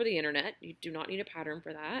all over the internet. You do not need a pattern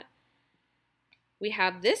for that. We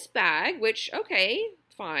have this bag, which, okay,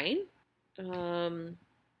 fine.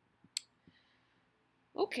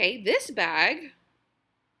 Okay, this bag,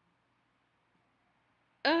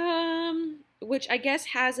 which I guess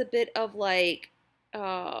has a bit of like,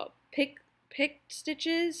 pick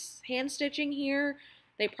stitches, hand stitching here.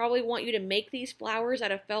 They probably want you to make these flowers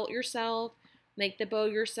out of felt yourself, make the bow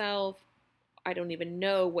yourself. I don't even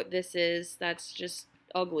know what this is. That's just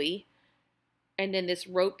ugly. And then this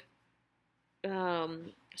rope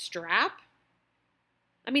strap.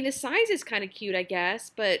 I mean, the size is kind of cute, I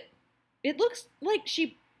guess, but it looks like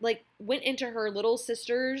she like went into her little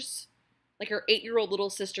sister's, like her 8-year-old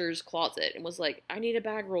little sister's closet and was like, I need a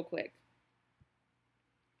bag real quick.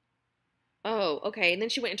 Oh, okay. And then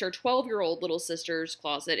she went into her 12-year-old little sister's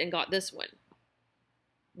closet and got this one,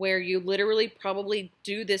 where you literally probably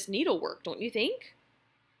do this needlework, don't you think?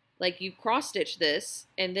 Like you cross-stitch this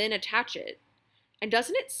and then attach it. And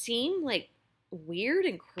doesn't it seem like weird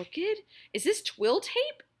and crooked? Is this twill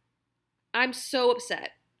tape? I'm so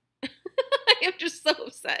upset. I am just so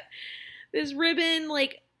upset. This ribbon,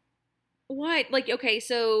 like, what? Like, okay,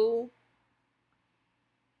 so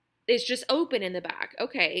it's just open in the back.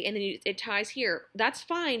 Okay, and then it ties here. That's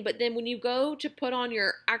fine, but then when you go to put on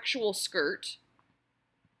your actual skirt,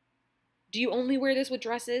 do you only wear this with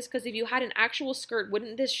dresses? Because if you had an actual skirt,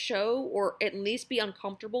 wouldn't this show or at least be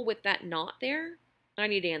uncomfortable with that knot there? I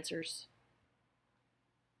need answers.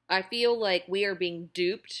 I feel like we are being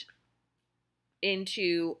duped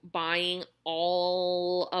into buying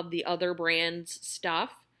all of the other brands'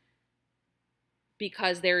 stuff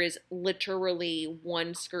because there is literally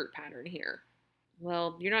one skirt pattern here.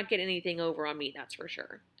 Well, you're not getting anything over on me, that's for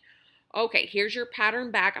sure. Okay, here's your pattern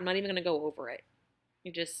back. I'm not even going to go over it.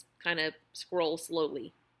 You just kind of scroll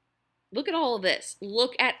slowly. Look at all of this.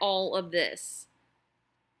 Look at all of this.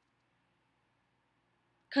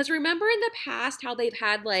 Because remember in the past how they've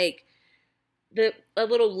had like a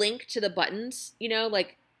little link to the buttons,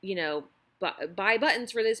 like, buy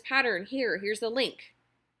buttons for this pattern. Here's the link.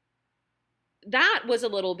 That was a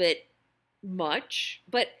little bit much,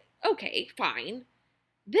 but okay, fine.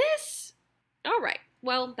 This, all right,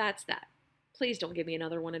 well, that's that. Please don't give me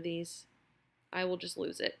another one of these. I will just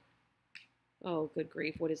lose it. Oh, good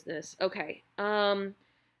grief, what is this? Okay,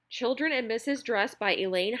 Children and Mrs. Dress by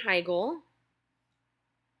Elaine Heigl.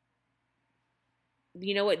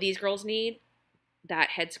 You know what these girls need? That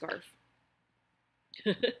headscarf.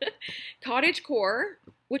 Cottage core,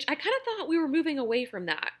 which I kind of thought we were moving away from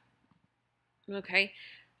that. Okay.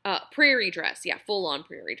 Prairie dress. Yeah, full-on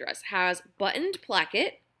prairie dress. Has buttoned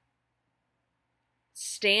placket,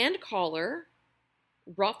 stand collar,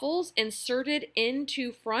 ruffles inserted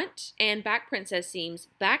into front and back princess seams,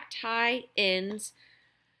 back tie ends,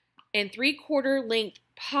 and 3/4 length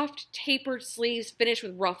puffed tapered sleeves finished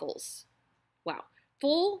with ruffles. Wow.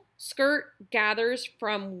 Full skirt gathers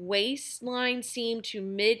from waistline seam to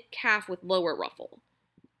mid-calf with lower ruffle.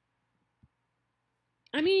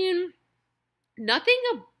 I mean, nothing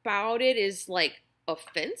about it is, like,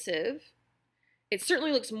 offensive. It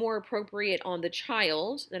certainly looks more appropriate on the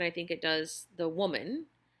child than I think it does the woman.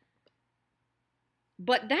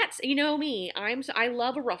 But that's, me, I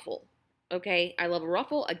love a ruffle, okay? I love a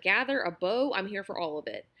ruffle, a gather, a bow. I'm here for all of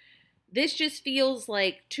it. This just feels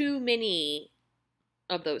like too many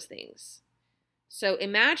of those things. So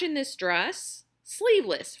imagine this dress,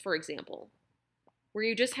 sleeveless, for example, where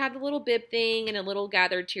you just have the little bib thing and a little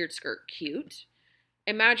gathered tiered skirt. Cute.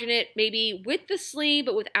 Imagine it maybe with the sleeve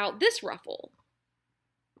but without this ruffle.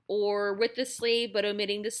 Or with the sleeve but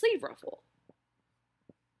omitting the sleeve ruffle.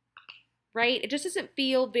 Right? It just doesn't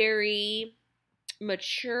feel very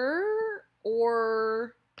mature,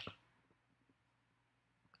 or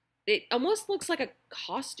it almost looks like a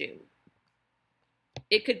costume.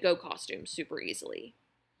 It could go costume super easily.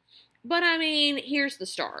 But I mean, here's the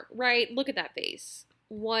star, right? Look at that face.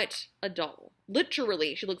 What a doll.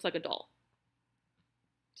 Literally, she looks like a doll.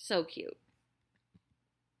 So cute.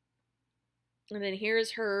 And then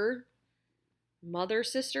here's her mother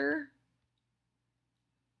sister.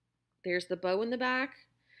 There's the bow in the back.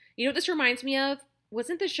 You know what this reminds me of?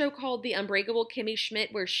 Wasn't the show called The Unbreakable Kimmy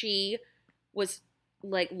Schmidt, where she was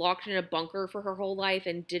like locked in a bunker for her whole life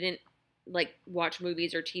and didn't like watch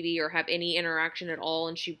movies or TV or have any interaction at all,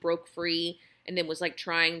 and she broke free and then was like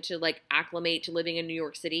trying to like acclimate to living in New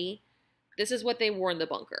York City? This is what they wore in the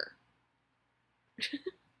bunker.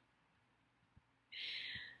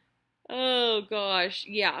 Oh gosh.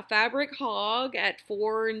 Yeah, fabric hog at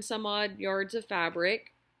 4 and some odd yards of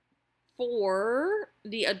fabric for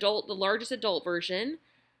the largest adult version,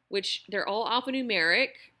 which they're all alphanumeric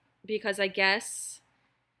because I guess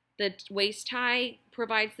the waist tie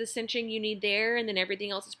provides the cinching you need there, and then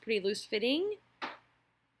everything else is pretty loose fitting.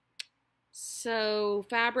 So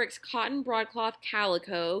fabrics: cotton, broadcloth,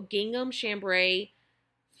 calico, gingham, chambray,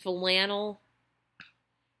 flannel,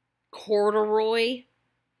 corduroy,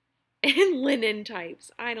 and linen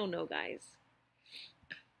types. I don't know, guys.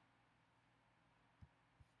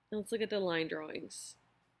 Let's look at the line drawings.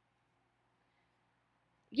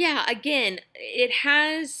 Yeah, again, it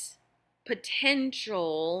has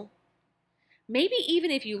potential. Maybe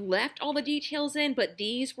even if you left all the details in, but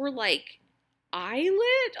these were like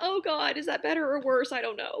eyelet. Oh God, is that better or worse? I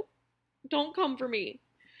don't know. Don't come for me.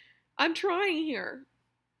 I'm trying here.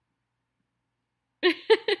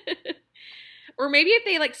 Or maybe if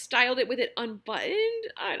they like styled it with it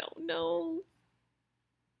unbuttoned. I don't know.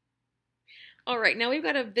 All right, now we've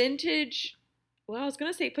got a vintage, well, I was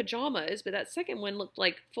going to say pajamas, but that second one looked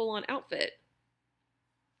like full-on outfit.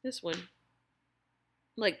 This one.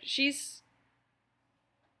 Like, she's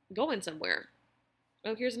going somewhere.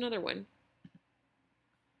 Oh, here's another one.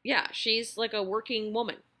 Yeah, she's like a working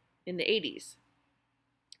woman in the 80s.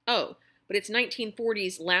 Oh, but it's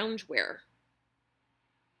 1940s loungewear.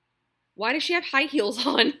 Why does she have high heels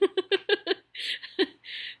on?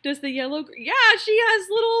 Does the yellow... Yeah, she has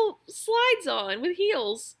little slides on with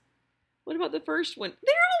heels. What about the first one?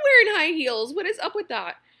 They're all wearing high heels. What is up with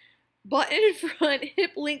that? Button in front,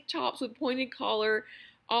 hip-length tops with pointed collar.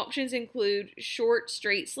 Options include short,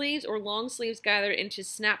 straight sleeves or long sleeves gathered into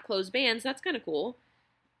snap-closed bands. That's kind of cool.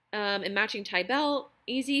 And matching tie belt.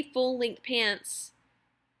 Easy full-length pants.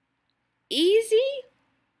 Easy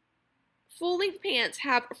full-length pants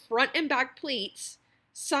have front and back pleats,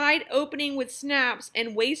 side opening with snaps,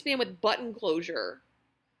 and waistband with button closure.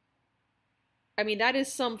 I mean, that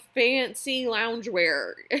is some fancy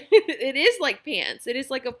loungewear. It is like pants. It is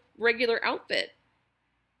like a regular outfit.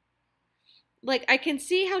 Like, I can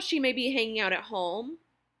see how she may be hanging out at home.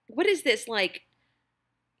 What is this, like,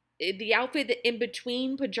 the outfit that in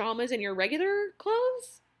between pajamas and your regular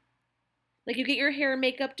clothes. Like you get your hair and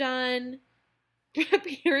makeup done,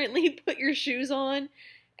 apparently put your shoes on,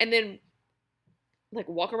 and then like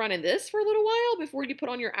walk around in this for a little while before you put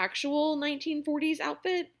on your actual 1940s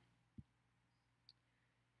outfit.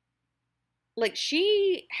 Like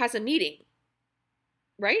she has a meeting,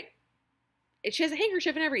 right? She has a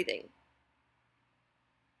handkerchief and everything.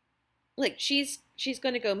 Like she's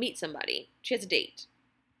going to go meet somebody. She has a date.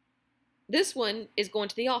 This one is going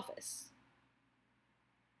to the office.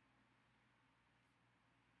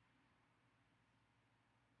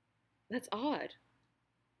 That's odd.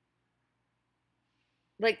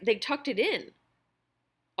 Like they tucked it in.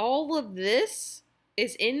 All of this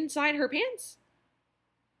is inside her pants?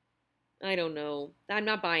 I don't know. I'm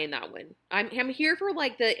not buying that one. I'm here for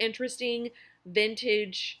like the interesting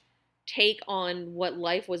vintage take on what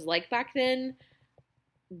life was like back then.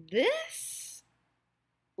 This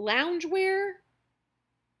loungewear,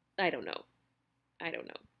 I don't know.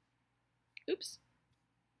 Oops.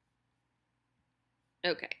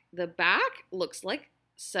 Okay, the back looks like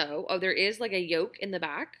so. Oh, there is like a yoke in the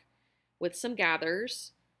back with some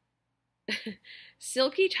gathers.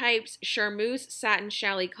 Silky types, charmeuse, satin,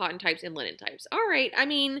 challis, cotton types, and linen types. All right, I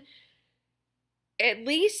mean, at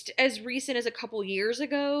least as recent as a couple years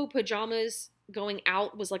ago, pajamas going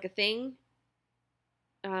out was like a thing.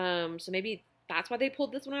 So maybe that's why they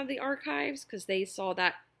pulled this one out of the archives, because they saw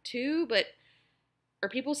that too. But are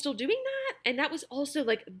people still doing that? And that was also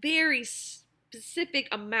like very specific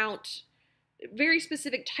amount, very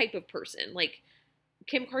specific type of person, like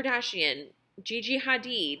Kim Kardashian, Gigi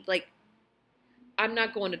Hadid. Like, I'm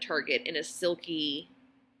not going to Target in a silky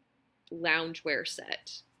loungewear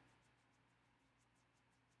set.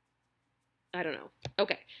 I don't know.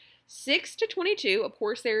 Okay. 6 to 22. Of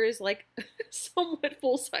course, there is like somewhat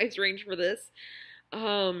full size range for this.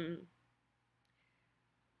 Wow.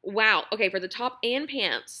 Okay. For the top and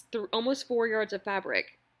pants, almost 4 yards of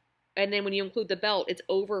fabric. And then when you include the belt, it's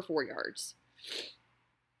over 4 yards.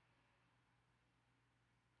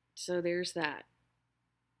 So there's that.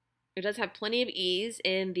 It does have plenty of ease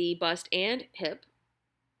in the bust and hip.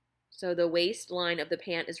 So the waistline of the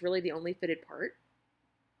pant is really the only fitted part.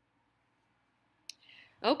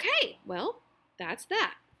 Okay, well, that's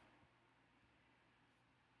that.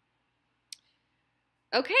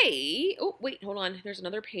 Okay. Oh, wait, hold on. There's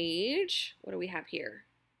another page. What do we have here?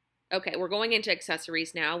 Okay, we're going into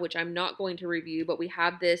accessories now, which I'm not going to review, but we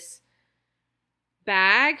have this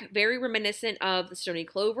bag, very reminiscent of the Stony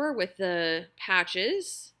Clover with the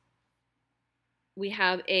patches. We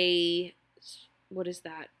have a, what is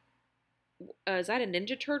that? Is that a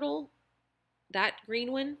Ninja Turtle? That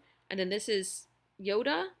green one? And then this is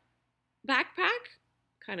Yoda backpack.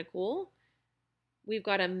 Kind of cool. We've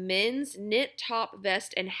got a men's knit top,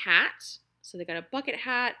 vest, and hat. So they got a bucket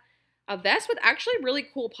hat. A vest with actually really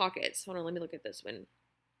cool pockets. Hold on, let me look at this one.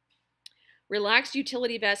 Relaxed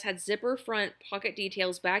utility vest had zipper front, pocket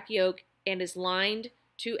details, back yoke, and is lined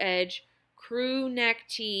to edge. Crew neck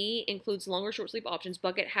tee includes long or short sleeve options.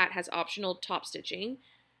 Bucket hat has optional top stitching.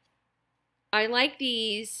 I like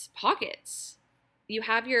these pockets. You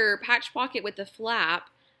have your patch pocket with the flap,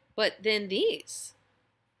 but then these.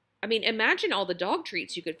 I mean, imagine all the dog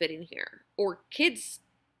treats you could fit in here. Or kids,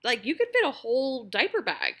 like you could fit a whole diaper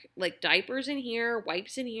bag. Like diapers in here,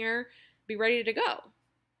 wipes in here, be ready to go.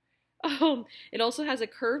 It also has a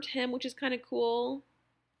curved hem, which is kind of cool.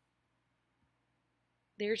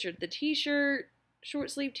 There's the t-shirt,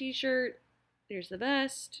 short sleeve t-shirt. There's the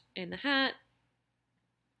vest and the hat.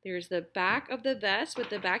 There's the back of the vest with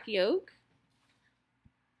the back yoke.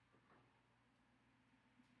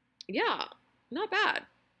 Yeah, not bad.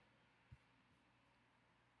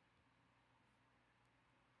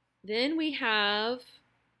 Then we have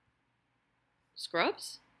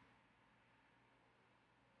scrubs.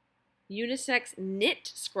 Unisex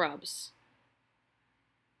knit scrubs.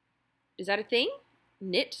 Is that a thing?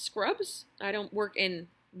 Knit scrubs? I don't work in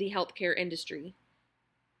the healthcare industry.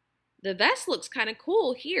 The vest looks kind of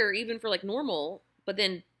cool here, even for like normal, but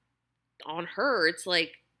then on her, it's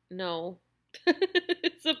like, no,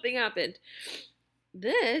 something happened.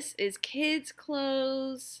 This is kids'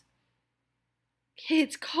 clothes,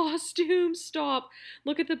 kids' costumes. Stop.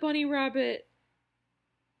 Look at the bunny rabbit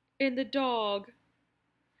and the dog.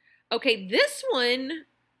 Okay, this one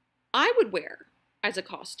I would wear as a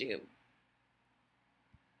costume.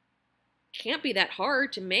 Can't be that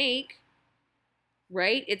hard to make,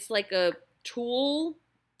 right? It's like a tulle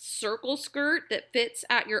circle skirt that fits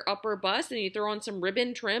at your upper bust, and you throw on some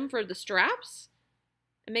ribbon trim for the straps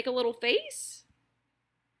and make a little face.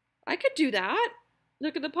 I could do that.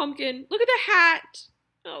 Look at the pumpkin. Look at the hat.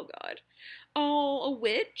 Oh, God. Oh, a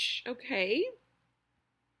witch. Okay.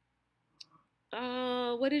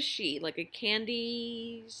 What is she? Like a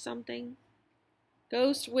candy something?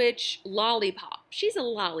 Ghost witch lollipop. She's a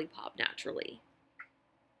lollipop naturally.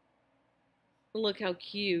 Look how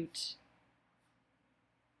cute.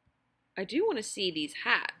 I do want to see these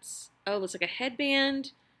hats. Oh, it's like a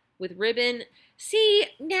headband with ribbon. See,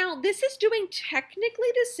 now this is doing technically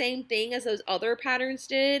the same thing as those other patterns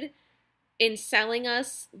did in selling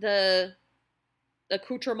us the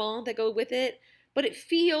accoutrement that go with it, but it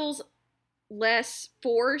feels less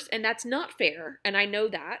forced, and that's not fair, and I know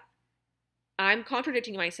that. I'm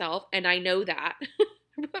contradicting myself, and I know that.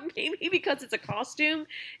 But maybe because it's a costume,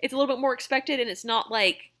 it's a little bit more expected, and it's not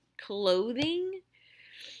like clothing.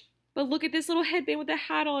 But look at this little headband with a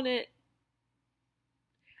hat on it.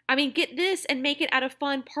 I mean, get this and make it out of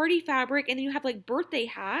fun party fabric, and then you have like birthday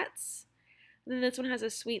hats. And then this one has a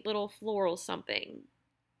sweet little floral something.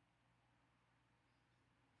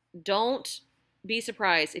 Don't be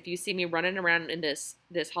surprised if you see me running around in this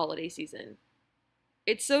holiday season.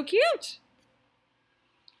 It's so cute.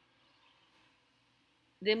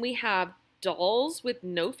 Then we have dolls with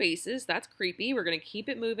no faces. That's creepy. We're going to keep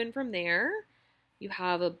it moving from there. You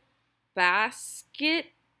have a basket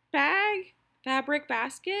bag, fabric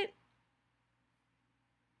basket.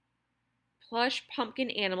 Plush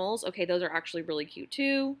pumpkin animals. Okay, those are actually really cute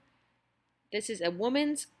too. This is a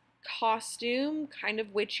woman's costume, kind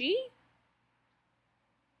of witchy.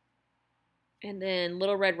 And then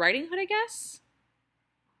Little Red Riding Hood, I guess.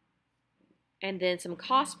 And then some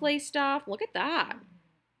cosplay stuff. Look at that.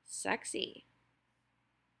 Sexy.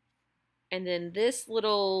 And then this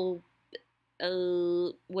little,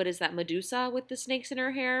 what is that, Medusa with the snakes in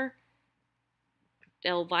her hair?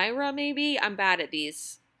 Elvira, maybe? I'm bad at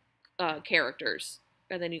these characters.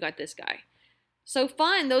 And then you got this guy. So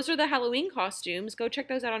fun. Those are the Halloween costumes. Go check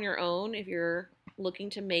those out on your own if you're looking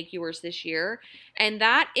to make yours this year. And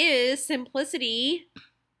that is Simplicity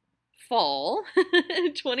Fall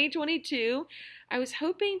 2022. I was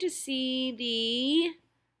hoping to see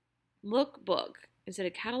the lookbook. Is it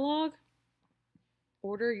a catalog?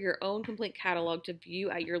 Order your own complete catalog to view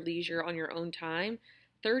at your leisure on your own time.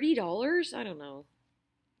 $30? I don't know.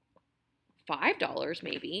 $5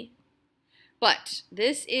 maybe. But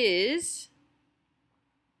this is,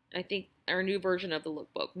 I think, our new version of the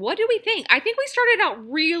lookbook. What do we think? I think we started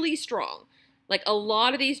out really strong. Like, a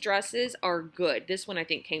lot of these dresses are good. This one, I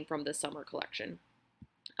think, came from the summer collection.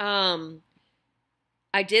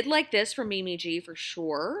 I did like this from Mimi G for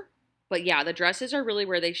sure. But yeah, the dresses are really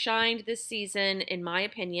where they shined this season, in my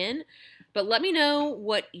opinion. But let me know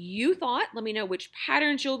what you thought. Let me know which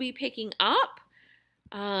patterns you'll be picking up.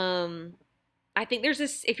 I think there's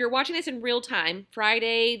this, if you're watching this in real time,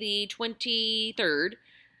 Friday the 23rd,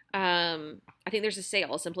 I think there's a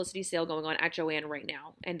sale, a Simplicity sale going on at Joann right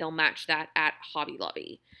now, and they'll match that at Hobby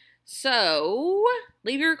Lobby. So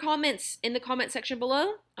leave your comments in the comment section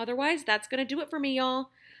below. Otherwise, that's going to do it for me, y'all.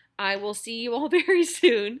 I will see you all very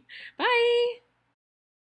soon. Bye!